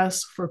Palloff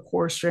press for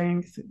core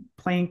strength.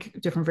 Plank,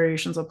 different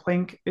variations of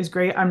plank is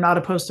great. I'm not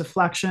opposed to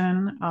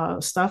flexion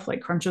stuff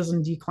like crunches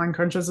and decline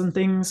crunches and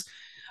things.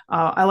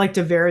 I like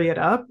to vary it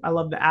up. I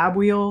love the ab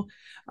wheel.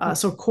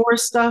 So core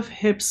stuff,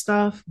 hip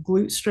stuff,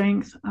 glute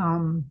strength,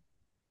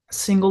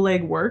 single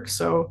leg work.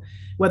 So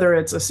whether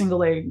it's a single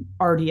leg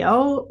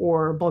RDL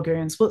or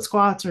Bulgarian split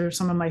squats or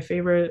some of my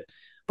favorite,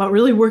 but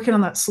really working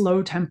on that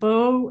slow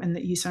tempo and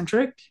the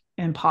eccentric,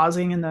 and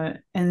pausing in the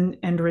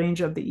end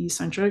range of the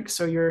eccentric.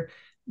 So you're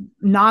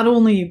not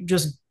only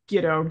just,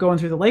 going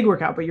through the leg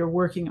workout, but you're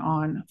working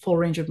on full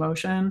range of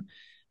motion.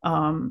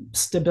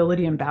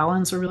 Stability and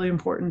balance are really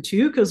important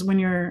too, because when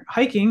you're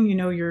hiking,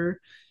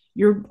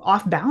 you're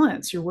off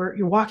balance.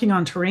 You're walking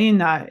on terrain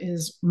that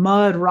is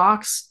mud,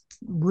 rocks,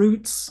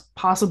 roots,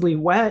 possibly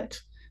wet,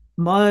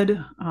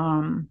 mud,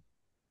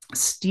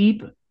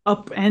 steep,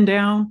 up and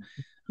down.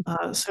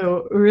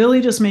 So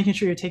really just making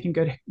sure you're taking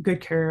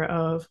good care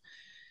of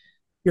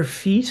your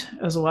feet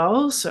as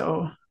well.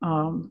 So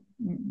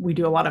we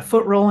do a lot of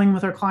foot rolling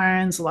with our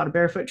clients, a lot of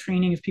barefoot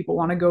training if people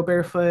want to go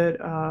barefoot,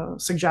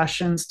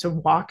 suggestions to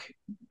walk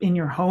in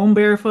your home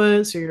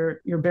barefoot. So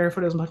you're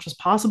barefoot as much as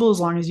possible, as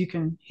long as you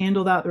can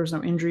handle that. There's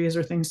no injuries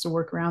or things to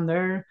work around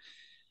there.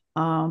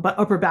 But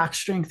upper back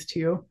strength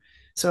too.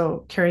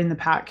 So carrying the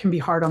pack can be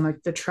hard on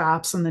the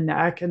traps and the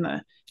neck,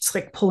 and just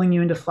like pulling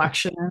you into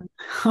flexion.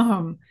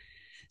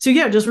 So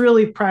yeah, just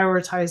really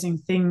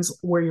prioritizing things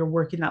where you're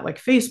working that, like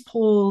face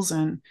pulls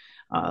and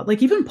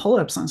like even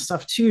pull-ups and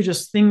stuff too.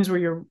 Just things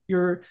where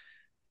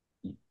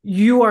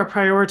you are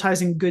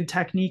prioritizing good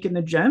technique in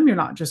the gym. You're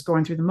not just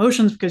going through the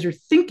motions because you're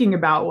thinking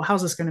about, well,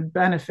 how's this going to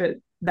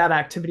benefit that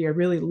activity I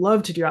really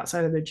love to do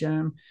outside of the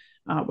gym,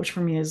 which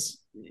for me is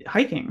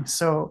hiking.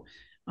 So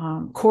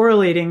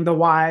correlating the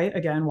why,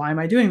 again, why am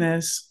I doing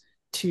this,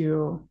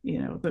 to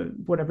the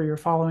whatever you're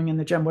following in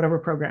the gym, whatever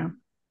program.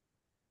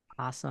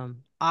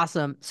 Awesome.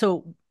 Awesome.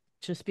 So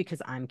just because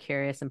I'm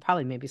curious, and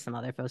probably maybe some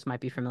other folks might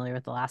be familiar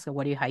with Alaska,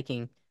 what are you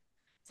hiking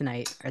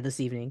tonight or this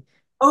evening?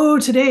 Oh,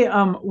 today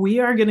we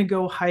are going to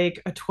go hike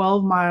a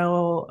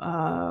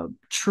 12-mile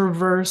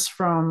traverse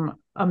from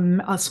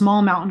a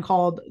small mountain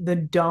called the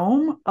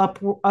Dome up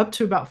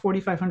to about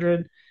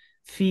 4,500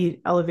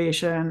 feet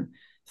elevation,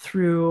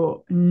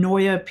 through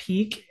Noya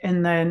Peak,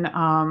 and then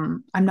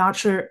I'm not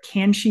sure,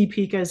 Kanchi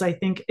Peak is, I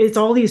think it's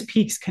all these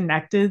peaks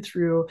connected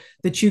through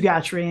the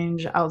Chugach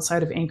Range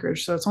outside of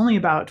Anchorage. So it's only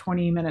about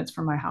 20 minutes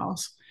from my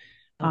house.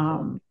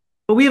 Okay.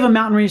 But we have a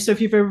mountain range. So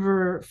if you've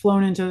ever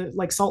flown into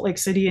like Salt Lake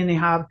City and they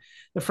have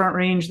the Front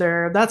Range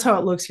there, that's how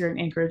it looks here in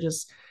Anchorage.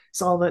 It's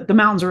all the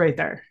mountains are right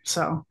there.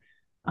 So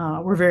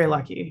we're very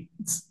lucky.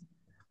 It's,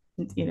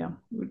 we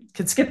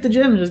could skip the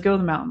gym and just go to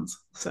the mountains.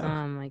 So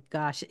Oh my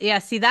gosh. Yeah,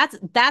 see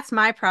that's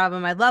my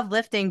problem. I love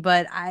lifting,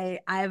 but I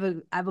have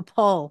a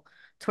pull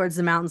towards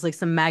the mountains, like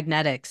some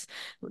magnetics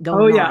oh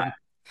going yeah,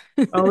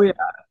 on. oh yeah,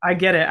 I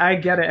get it. I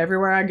get it.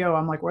 Everywhere I go,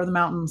 I'm like, where are the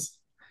mountains?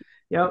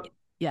 Yep.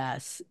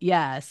 Yes,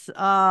 yes.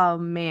 Oh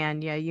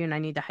man, yeah, you and I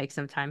need to hike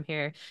sometime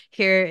here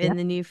Yeah. in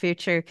the near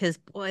future, because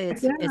boy, Heck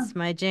it's yeah. it's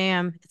my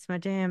jam. It's my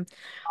jam.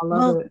 I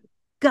love Well, it.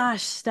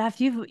 gosh, Steph,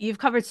 you've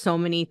covered so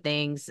many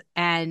things,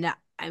 and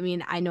I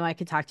mean, I know I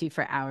could talk to you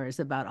for hours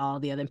about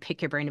all the other,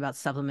 pick your brain about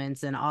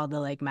supplements and all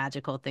the like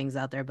magical things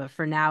out there. But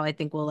for now, I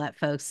think we'll let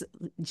folks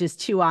just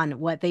chew on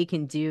what they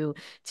can do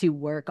to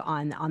work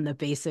on the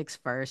basics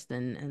first,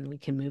 and we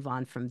can move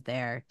on from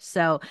there.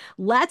 So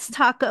let's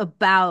talk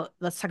about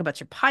your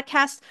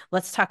podcast.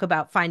 Let's talk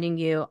about finding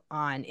you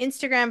on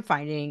Instagram,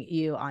 finding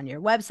you on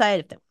your website.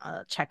 If they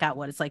check out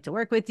what it's like to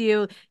work with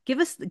you, give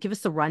us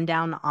the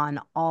rundown on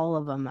all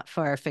of them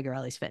for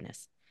Figarelle's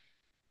Fitness.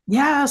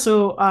 Yeah,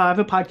 so I have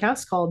a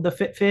podcast called the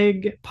Fit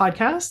Fig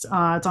Podcast.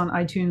 It's on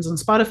iTunes and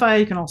Spotify.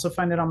 You can also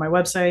find it on my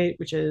website,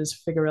 which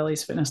is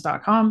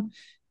figarellesfitness.com.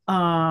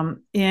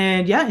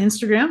 And yeah,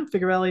 Instagram,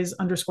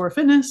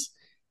 Figarelle's_fitness.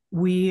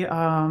 We,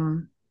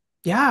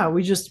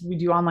 we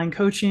do online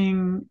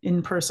coaching,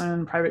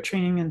 in-person private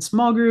training and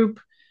small group.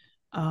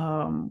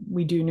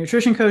 We do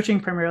nutrition coaching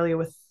primarily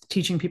with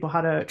teaching people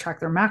how to track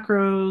their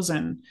macros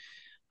and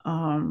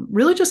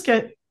really just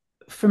get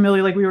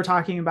familiar, like we were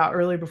talking about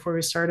earlier before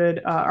we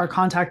started. Our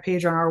contact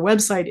page on our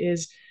website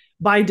is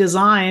by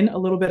design a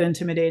little bit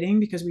intimidating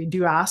because we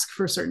do ask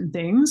for certain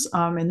things,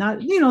 and that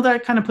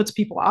that kind of puts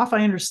people off.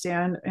 I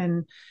understand,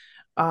 and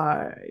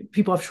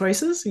people have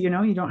choices. You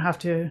don't have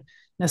to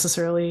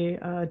necessarily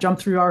jump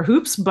through our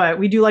hoops, but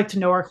we do like to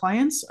know our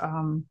clients.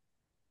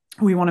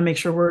 We want to make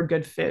sure we're a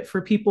good fit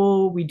for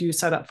people. We do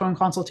set up phone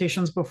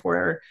consultations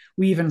before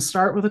we even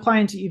start with a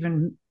client to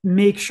even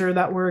make sure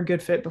that we're a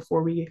good fit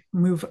before we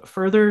move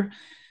further.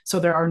 So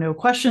there are no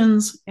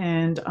questions.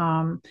 And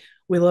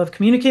we love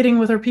communicating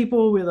with our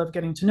people. We love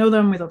getting to know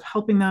them. We love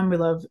helping them. We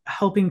love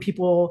helping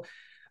people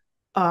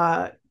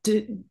to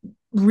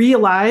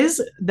realize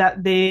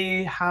that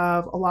they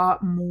have a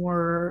lot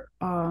more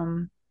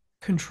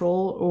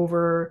control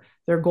over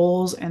their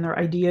goals and their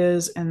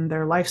ideas and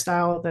their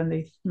lifestyle than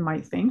they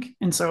might think.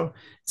 And so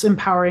it's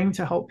empowering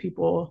to help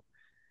people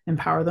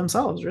empower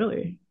themselves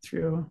really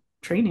through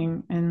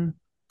training and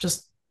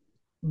just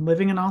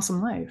living an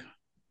awesome life.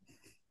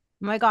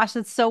 Oh my gosh,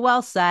 that's so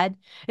well said.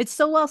 It's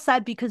so well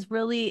said because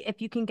really,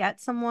 if you can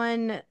get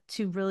someone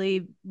to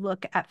really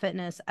look at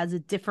fitness as a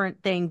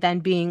different thing than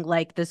being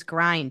like this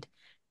grind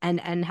and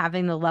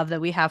having the love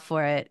that we have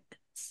for it,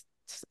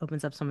 just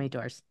opens up so many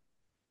doors.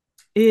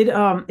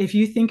 If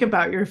you think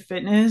about your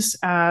fitness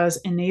as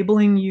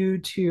enabling you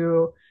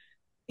to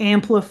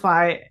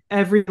amplify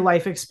every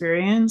life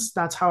experience,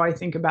 that's how I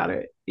think about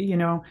it.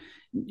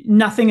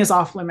 Nothing is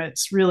off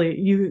limits, really.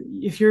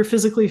 If you're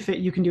physically fit,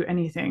 you can do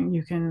anything.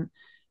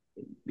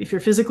 If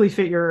you're physically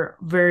fit, you're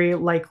very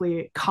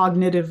likely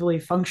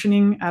cognitively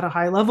functioning at a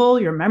high level.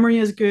 Your memory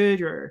is good,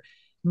 your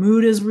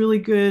mood is really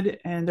good,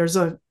 and there's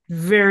a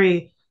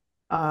very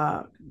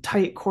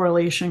tight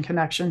correlation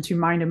connection to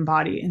mind and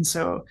body. And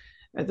so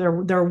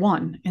they're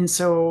one. And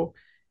so,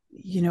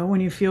 when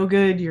you feel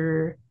good,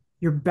 you're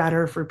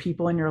better for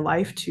people in your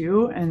life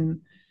too. And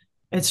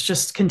it's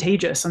just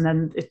contagious. And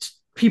then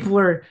people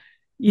are,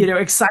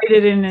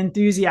 excited and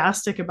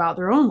enthusiastic about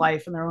their own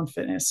life and their own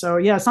fitness. So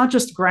yeah, it's not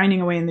just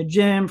grinding away in the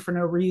gym for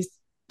no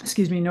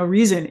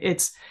reason.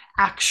 It's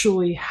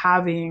actually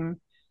having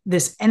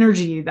this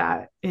energy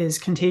that is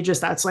contagious.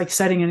 That's like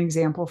setting an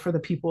example for the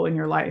people in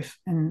your life,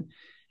 and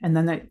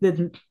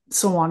then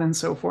so on and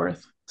so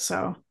forth.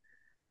 So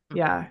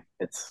yeah,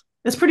 it's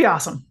pretty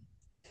awesome.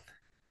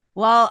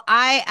 Well,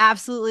 I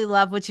absolutely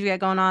love what you got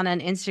going on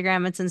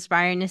Instagram. It's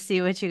inspiring to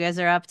see what you guys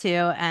are up to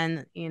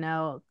and,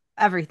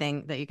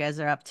 everything that you guys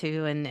are up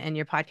to, and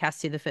your podcast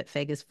too, The Fit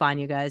Fig, is fun.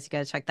 You guys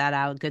check that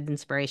out. Good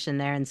inspiration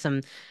there and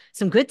some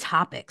good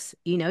topics.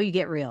 You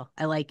get real.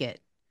 I like it.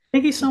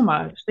 Thank you so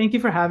much. Thank you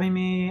for having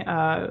me.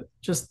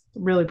 Just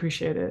really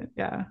appreciate it.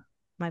 Yeah.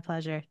 My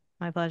pleasure.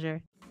 My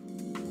pleasure.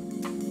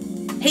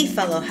 Hey,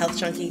 fellow health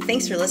junkie,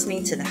 thanks for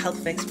listening to the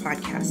Health Fix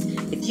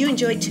podcast. If you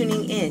enjoyed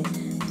tuning in,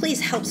 please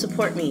help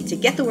support me to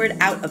get the word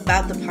out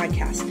about the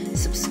podcast.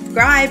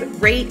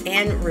 Subscribe, rate,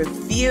 and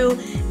review,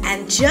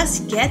 and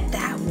just get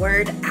that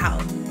word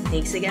out.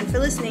 Thanks again for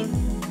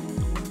listening.